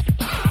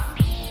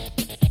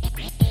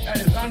 That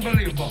is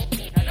unbelievable.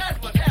 Now that's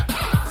what happened.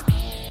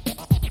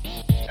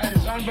 That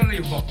is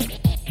unbelievable.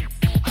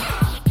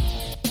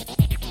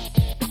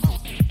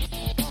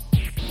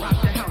 Rock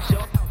the house,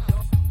 y'all.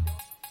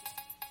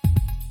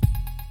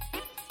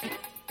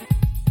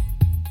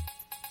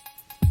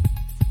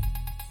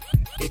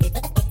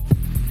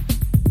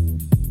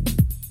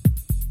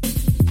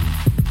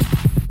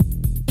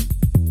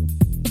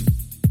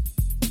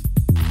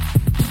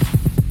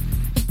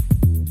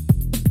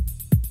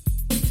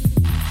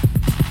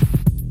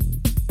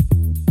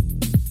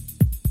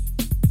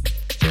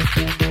 Just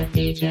give the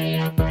DJ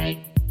a break.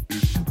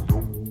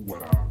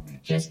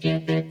 Just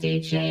give the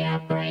DJ a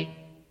break.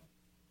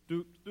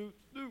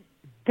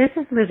 This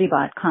is Lizzie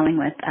Bott calling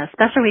with a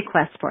special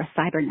request for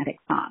Cybernetic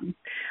Songs.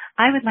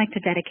 I would like to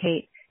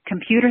dedicate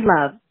Computer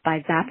Love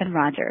by Zapp and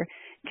Roger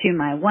to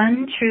my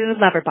one true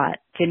lover bot,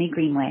 Jenny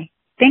Greenway.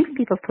 Thanks,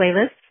 People's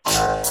Playlist.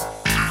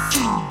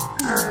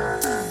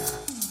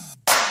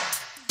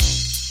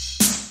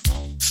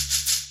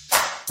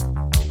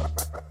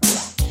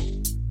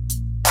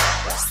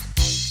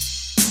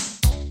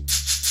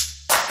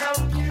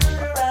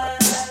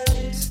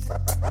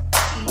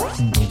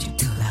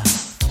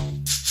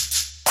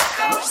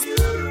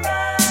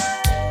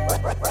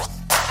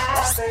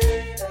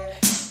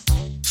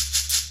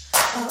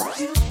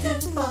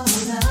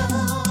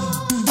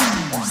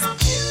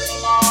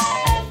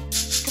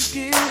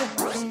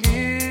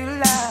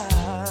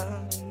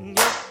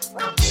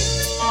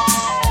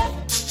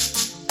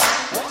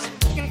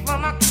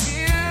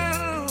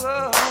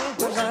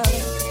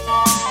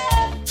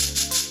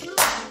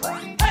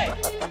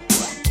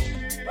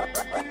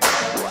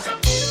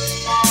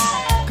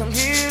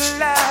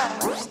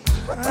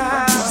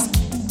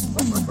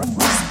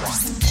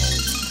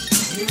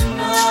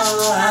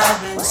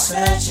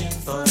 Searching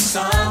for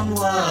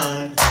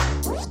someone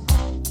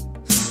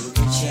who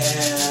can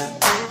share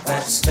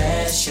that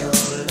special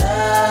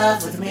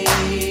love with me.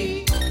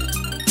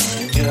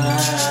 And your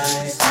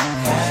eyes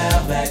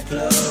have that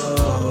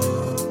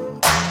glow.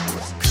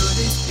 Could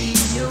it be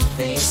your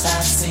face I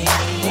see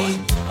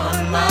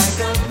on my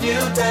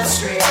computer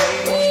screen?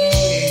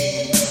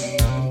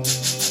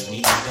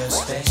 Need a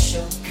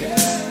special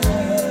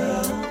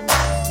girl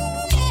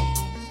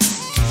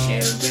to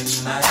share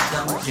with my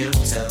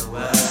computer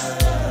world.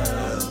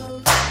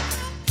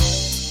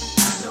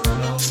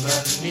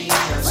 Need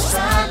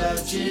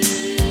astrology.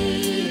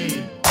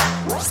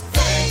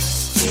 Thanks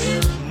to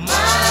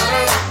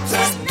my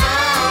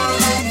technology.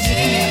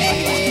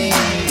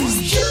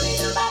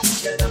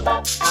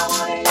 Shoot-a-bop, I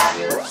wanna love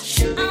you.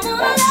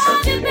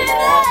 Shoot-a-bop, baby.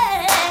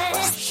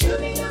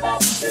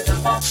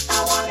 Shoot-a-bop, I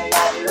wanna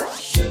love you.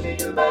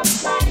 Shoot-a-bop,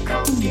 my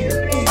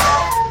computer.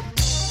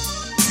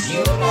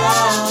 You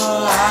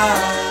know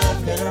I've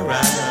been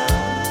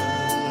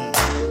around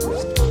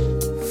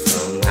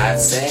from hot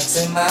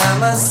sexy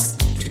mamas.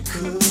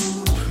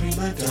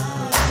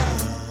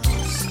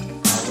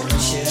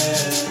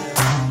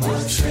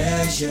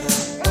 Treasure,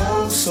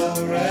 oh so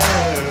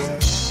rare.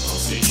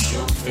 Cause it's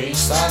your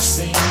face I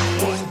see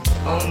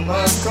on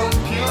my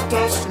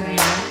computer screen.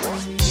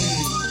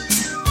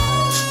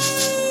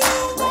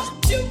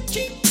 Won't you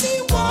keep me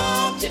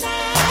warm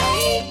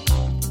tonight?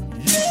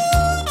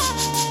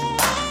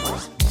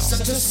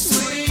 Such a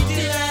sweet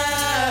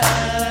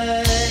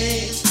delight.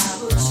 I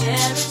will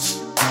cherish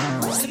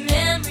the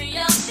memory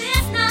of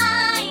this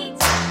night.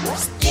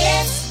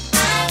 Yes, I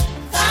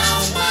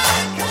found my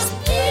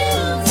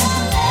computer.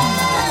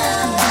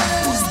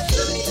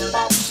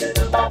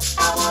 I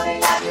wanna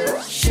love you.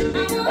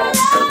 Shoot-a-bop,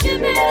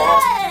 computer.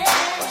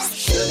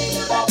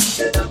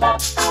 Shoot-a-bop,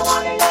 I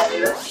wanna love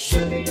you.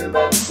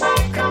 Shoot-a-bop, my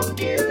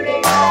computer.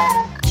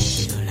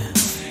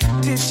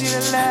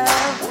 Digital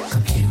love.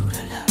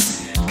 Computer love.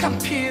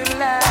 Computer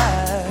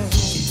love.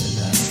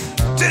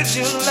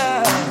 Digital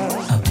love.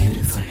 A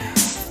beautiful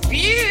love.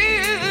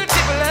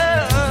 Beautiful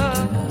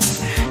love.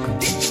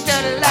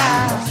 Digital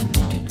love.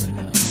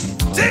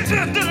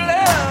 Digital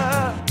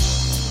love.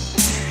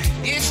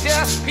 It's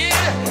just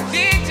beautiful,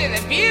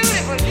 digital,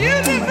 beautiful,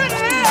 beautiful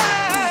love.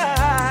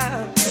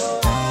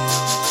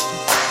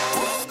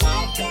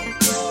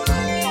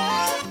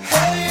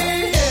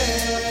 Hey, hey,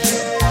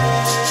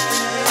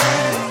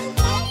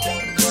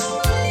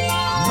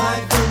 my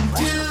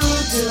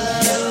computer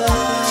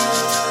love.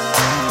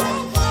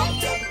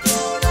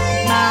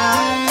 My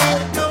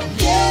computer.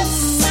 Yes,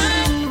 I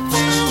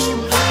found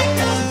my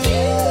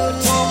computer.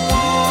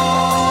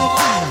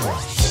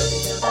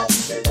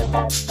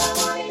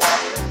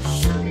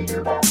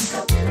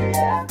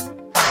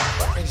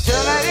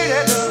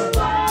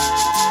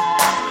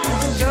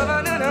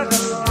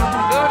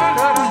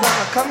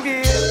 Come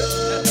here.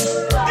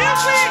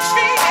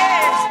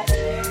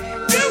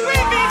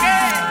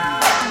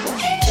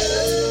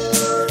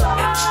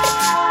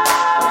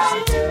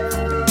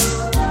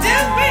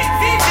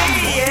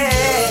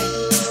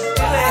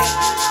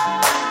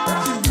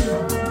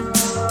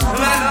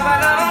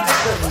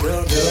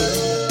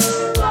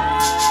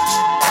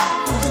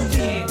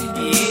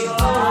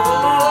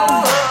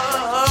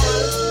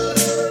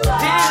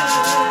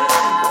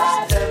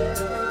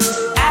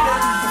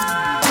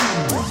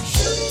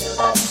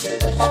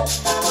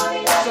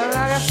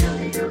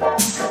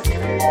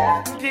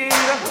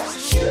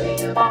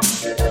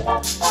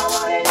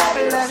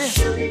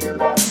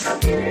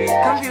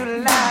 Computer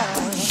love.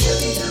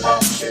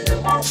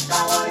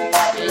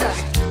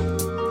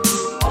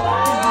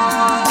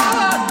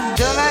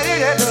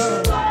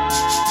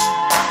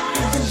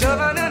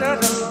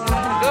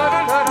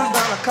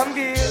 Come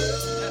here.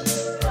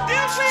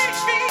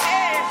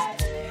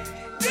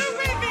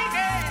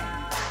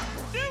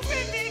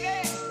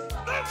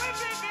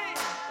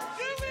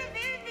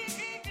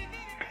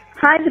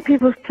 Hi, the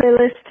People's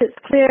Playlist. It's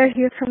Claire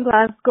here from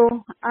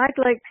Glasgow. I'd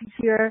like to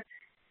hear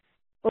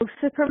Oh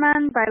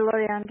Superman by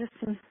Laurie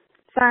Anderson.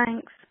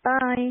 Thanks.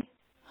 Bye.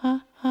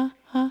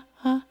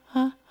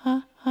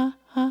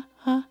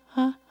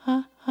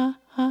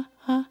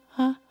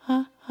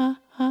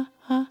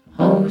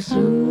 Oh,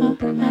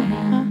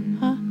 Superman.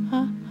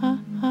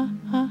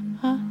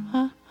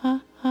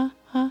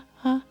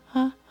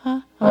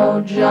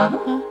 Oh, George.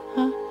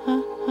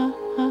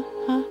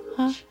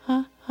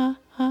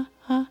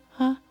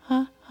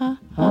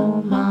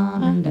 Oh,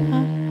 Mom and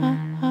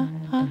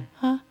Dad.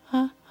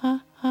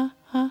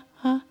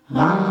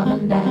 Mom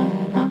and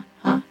Dad.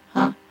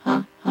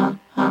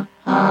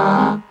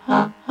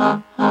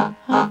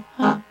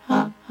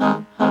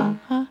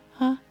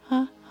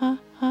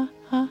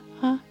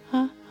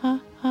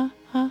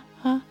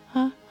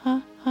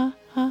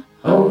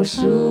 Oh,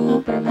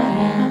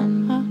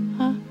 Superman.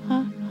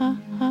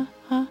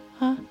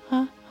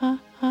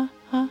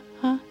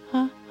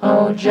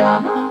 Oh,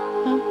 John.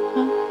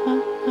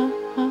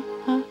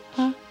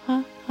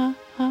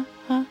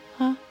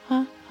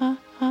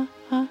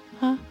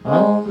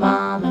 Oh,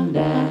 Mom and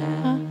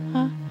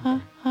Dad.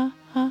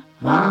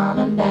 Mom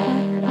and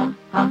Dad.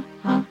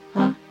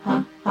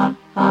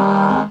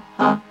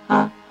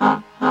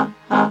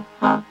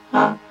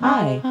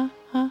 Hi.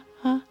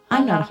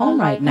 I'm not home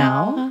right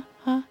now,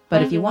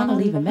 but if you want to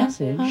leave a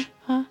message,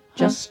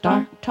 just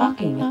start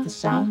talking at the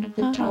sound of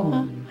the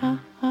tone.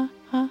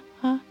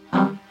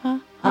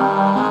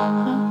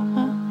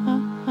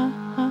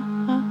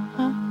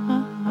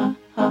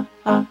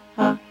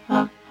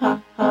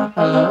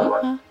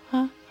 Hello?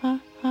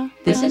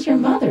 This is your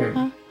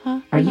mother.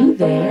 Are you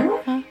there?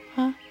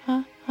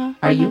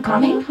 Are you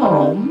coming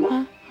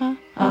home?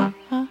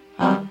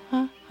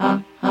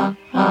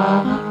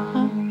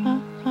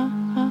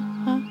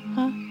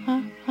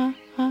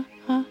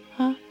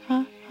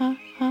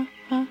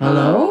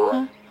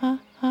 Hello?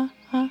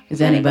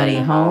 Is anybody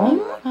home?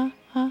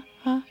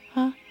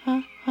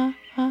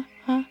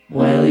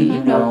 Well,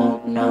 you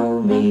don't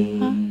know me,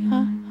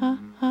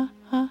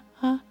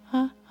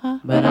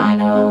 but I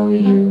know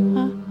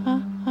you.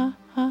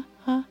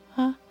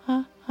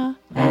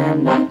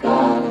 And I've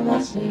got a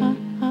message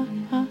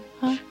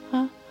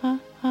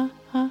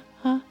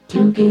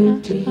to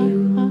give to you.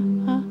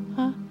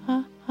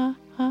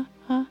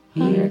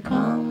 Here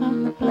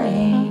come the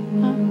planes.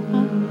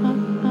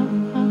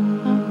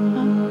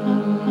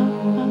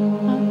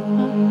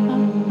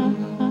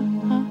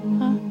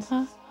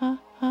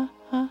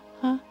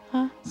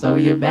 So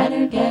you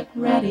better get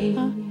ready,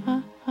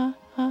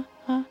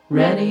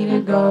 ready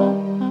to go.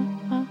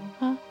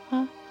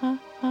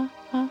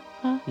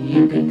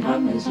 You can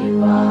come as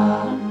you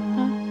are,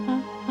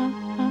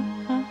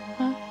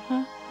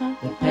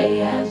 but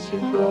pay as you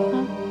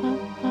go.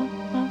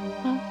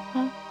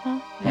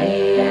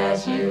 Pay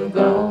as you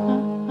go.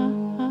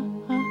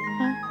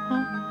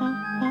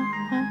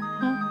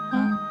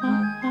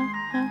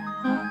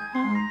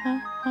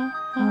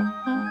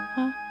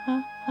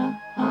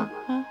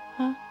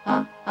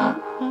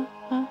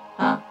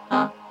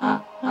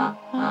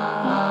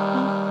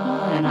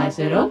 And I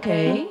said,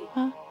 okay,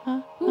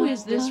 who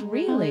is this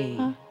really?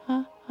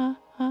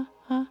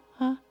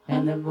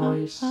 And the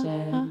voice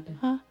said,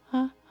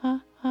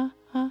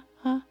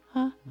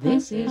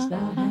 this is the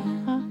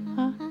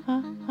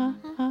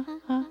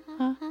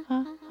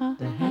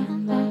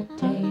hand that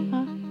takes.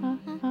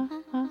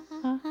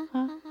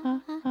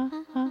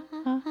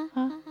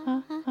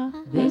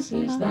 This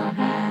is the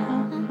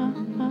hand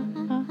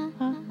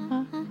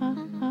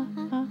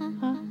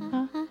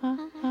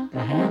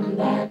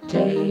that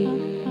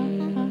takes.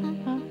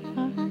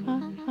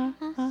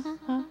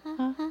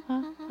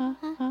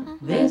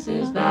 This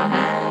is the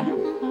hand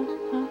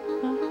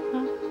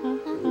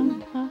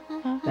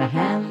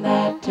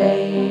that takes.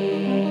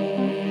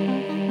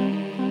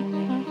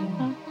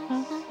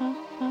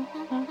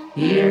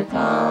 Here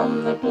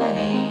come the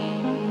planes.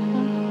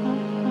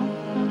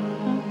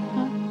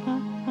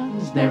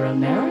 They're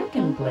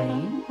American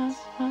planes,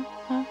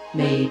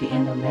 made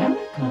in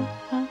America.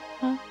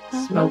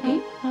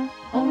 Smoking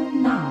or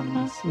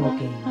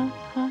non-smoking?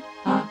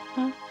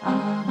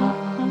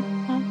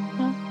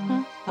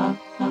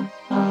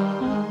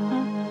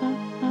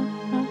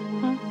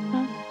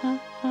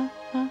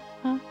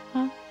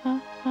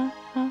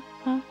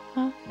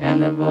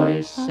 And the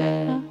voice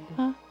said,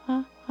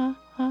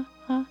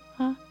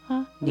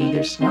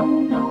 neither snow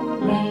nor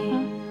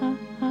rain,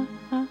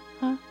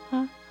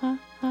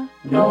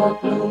 nor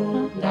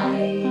blue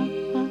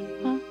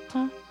night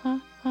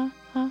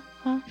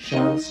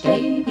shall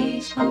stay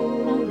these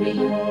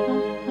couriers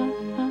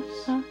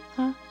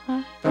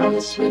from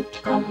the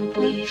swift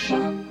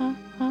completion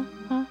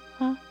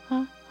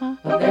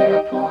of their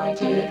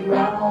appointed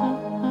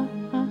round.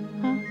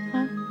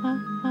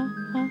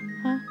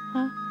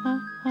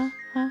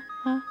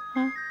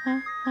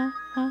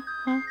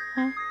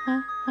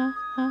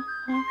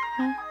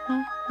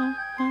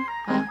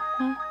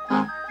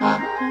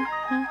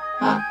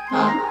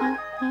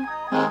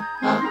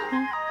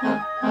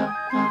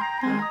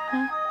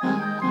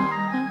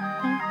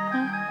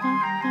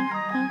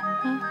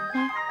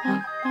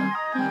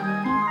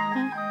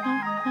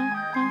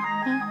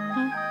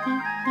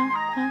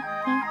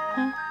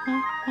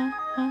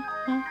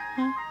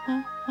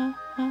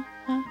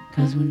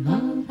 Cause when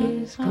love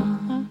is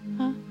gone,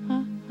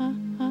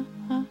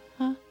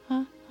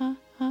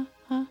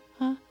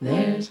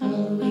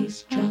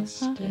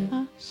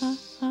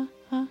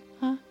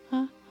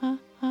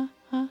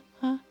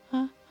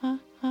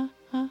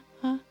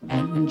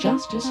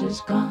 justice is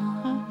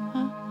gone.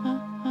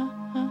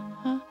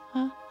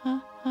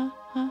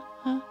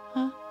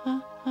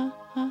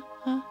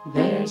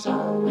 There's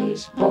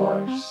always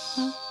force.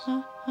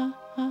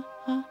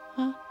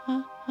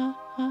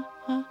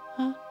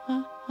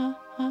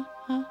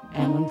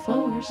 And when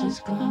force is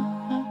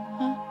gone,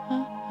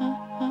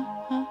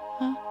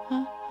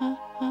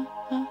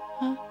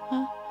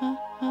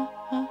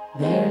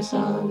 there's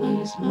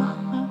always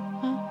mom.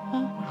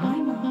 Hi,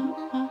 mom.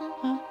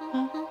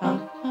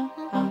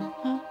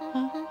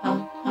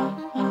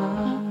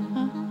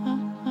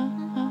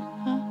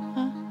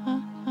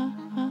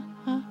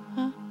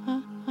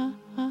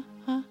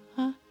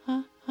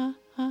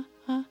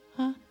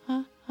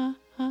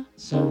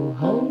 So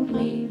hold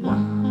me,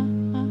 mom,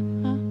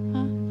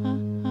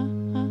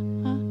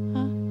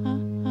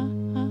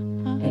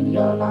 in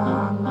your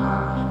long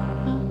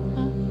arms.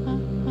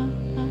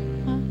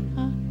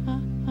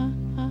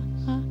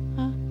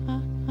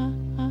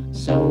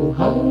 So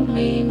hold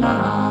me,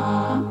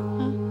 mom,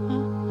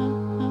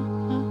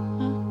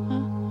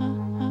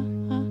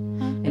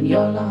 in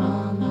your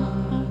long arms.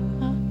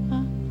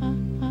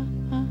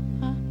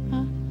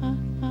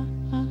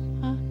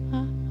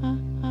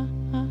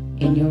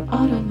 In your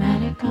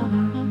automatic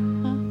arms.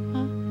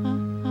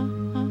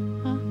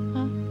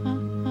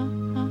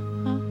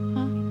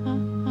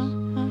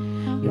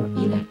 Your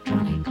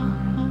electronic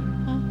arms.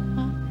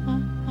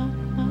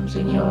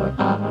 In your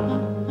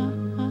arms.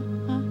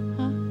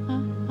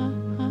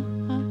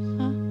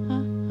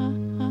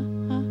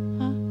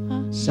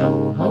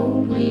 So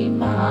hold me,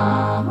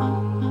 mom,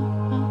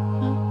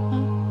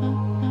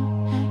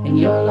 in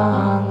your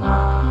long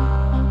arms.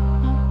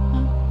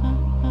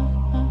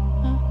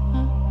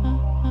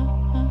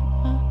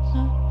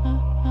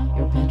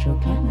 Your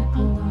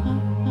petrochemical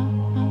arms.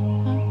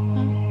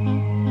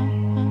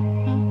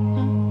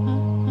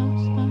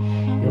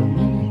 Your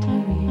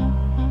military arms.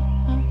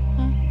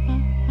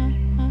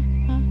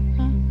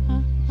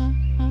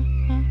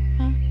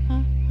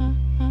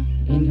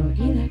 In your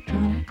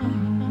electronic arms.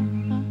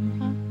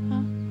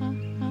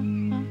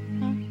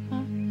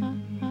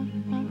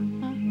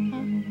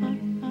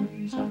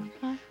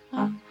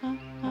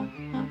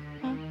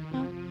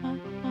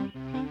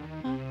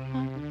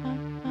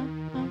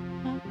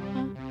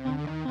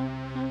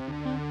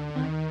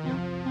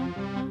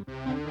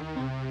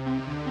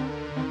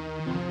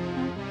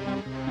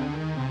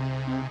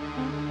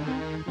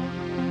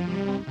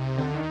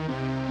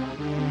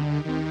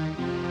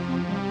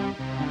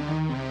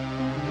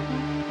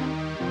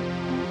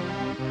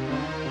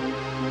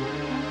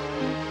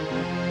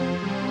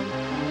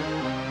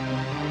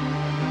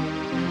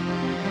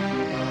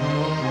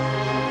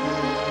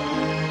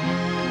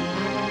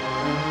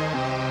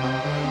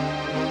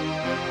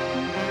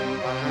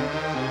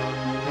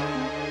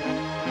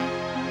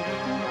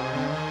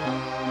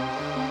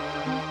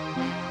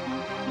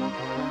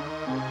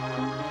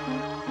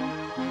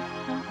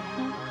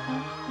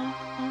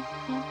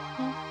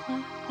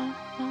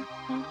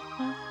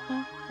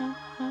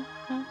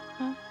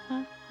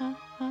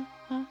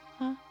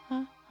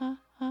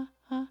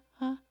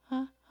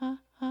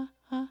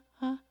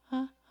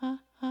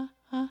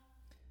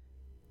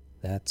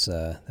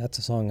 That's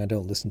a song I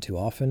don't listen to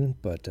often,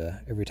 but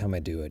every time I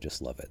do, I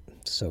just love it.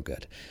 It's so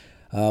good.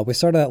 We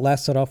started that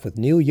last set off with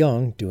Neil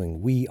Young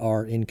doing We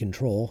Are in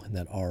Control, and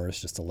that R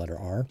is just the letter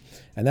R.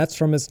 And that's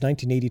from his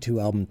 1982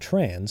 album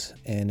Trans,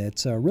 and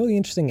it's a really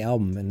interesting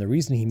album, and the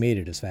reason he made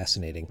it is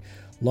fascinating.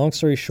 Long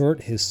story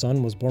short, his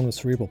son was born with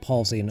cerebral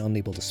palsy and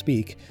unable to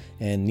speak,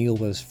 and Neil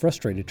was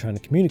frustrated trying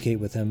to communicate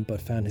with him,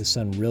 but found his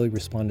son really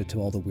responded to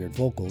all the weird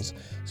vocals,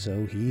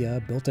 so he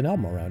built an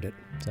album around it.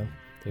 So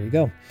there you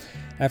go.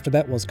 After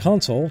that was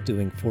Console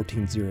doing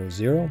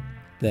 1400,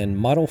 then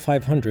Model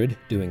 500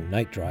 doing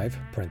Night Drive,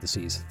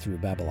 parentheses, Through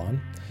Babylon,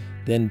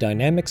 then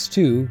Dynamics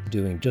 2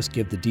 doing Just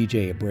Give the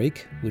DJ a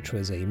Break, which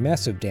was a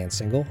massive dance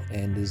single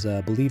and is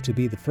believed to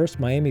be the first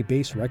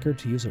Miami-based record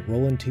to use a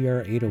Roland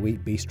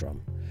TR-808 bass drum.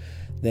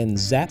 Then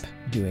Zapp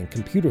doing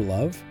Computer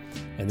Love,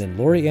 and then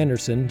Laurie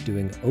Anderson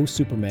doing Oh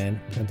Superman,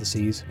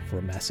 parentheses,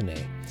 for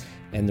Massenet.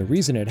 And the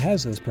reason it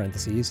has those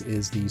parentheses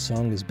is the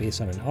song is based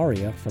on an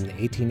aria from the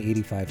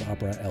 1885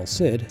 opera El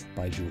Cid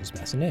by Jules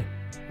Massenet.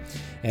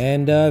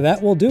 And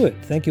that will do it.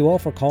 Thank you all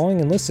for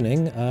calling and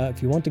listening.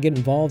 If you want to get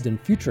involved in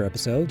future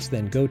episodes,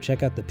 then go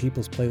check out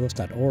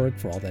thepeoplesplaylist.org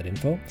for all that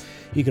info.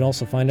 You can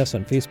also find us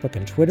on Facebook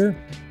and Twitter.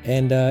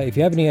 And if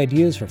you have any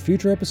ideas for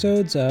future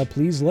episodes,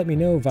 please let me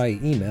know via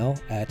email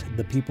at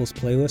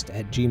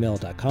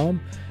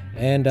thepeoplesplaylist@gmail.com.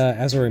 And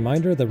as a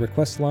reminder, the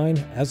request line,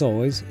 as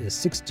always, is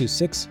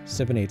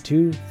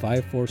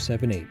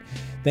 626-782-5478.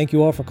 Thank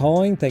you all for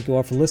calling. Thank you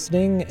all for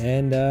listening.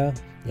 And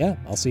yeah,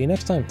 I'll see you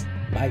next time.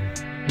 Bye.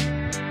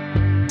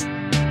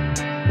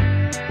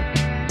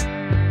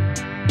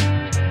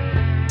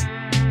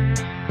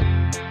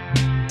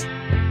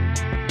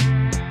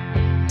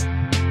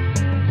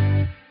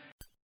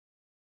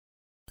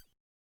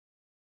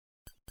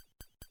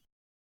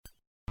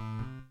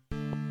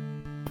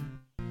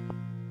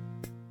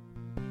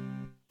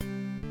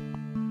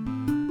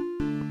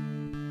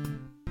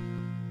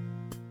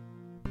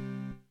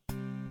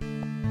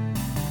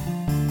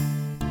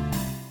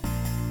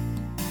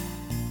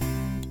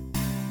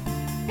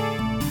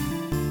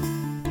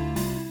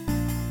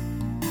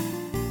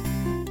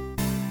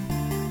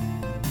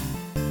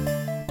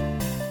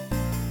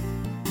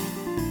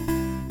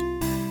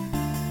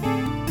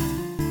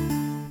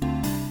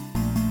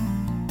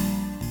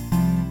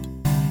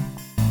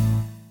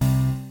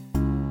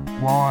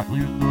 what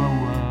you do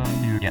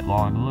when you get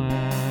long-lived,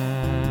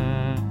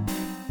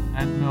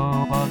 and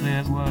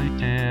nobody's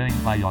waiting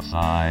by your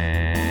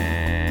side.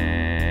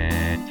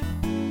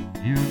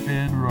 You've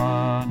been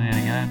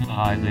running and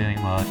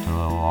hiding much too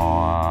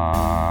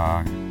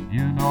long.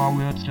 You know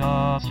it's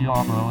just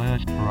your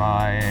foolish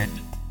pride,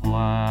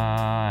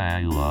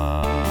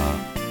 Layla.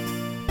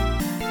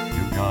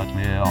 You got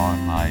me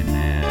on my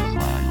knees,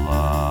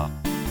 Layla.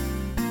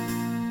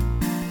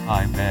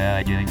 I'm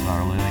begging,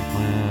 darling,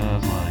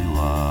 please,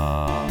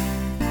 Layla.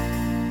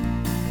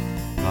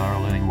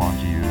 Darling, want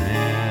you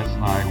is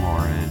my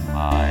worried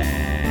mind.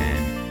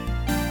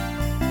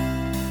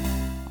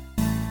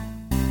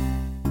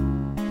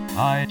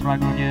 I try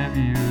to give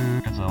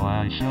you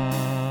consolation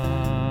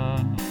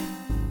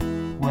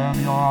when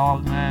your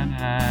old man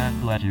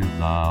had let you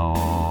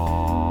down.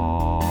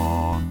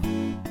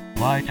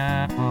 Like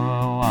a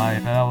fool, I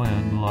fell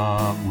in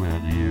love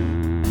with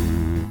you,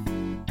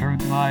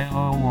 turned my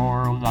whole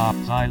world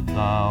upside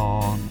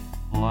down,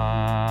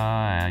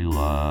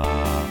 Layla.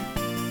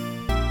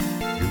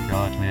 You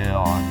got me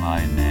on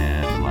my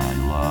knees,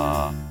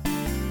 Layla.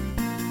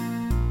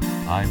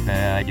 I'm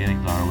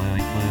begging,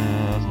 darling,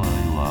 please,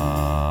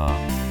 Layla.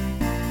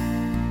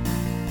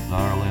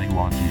 Darling,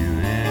 want you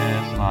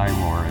is my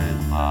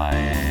worried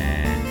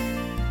mind.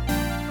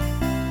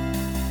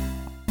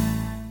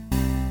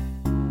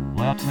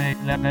 Let's make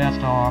the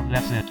best of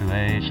the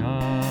situation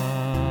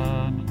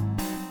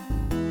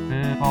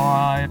before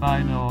I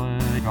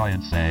finally go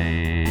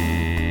insane.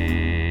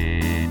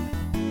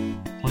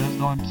 Please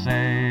don't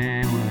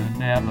say we'll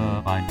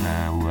never find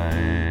a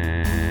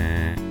way,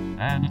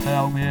 and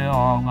tell me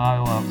all my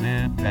love's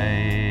in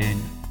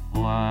vain,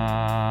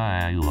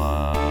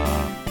 Layla.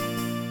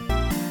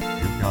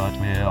 You've got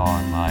me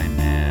on my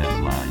knees,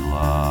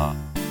 Layla.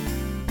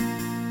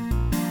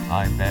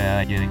 I'm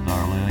begging,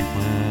 darling,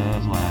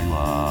 please,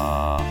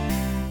 Layla.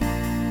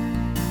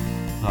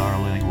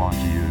 Darling, want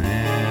you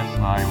is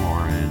my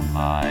worried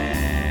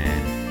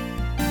mind.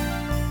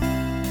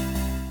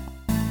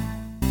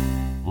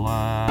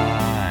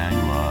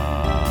 Layla,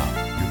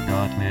 you've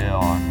got me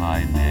on my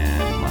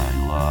knees,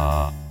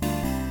 Layla.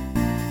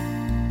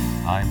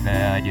 I'm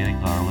begging,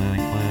 darling,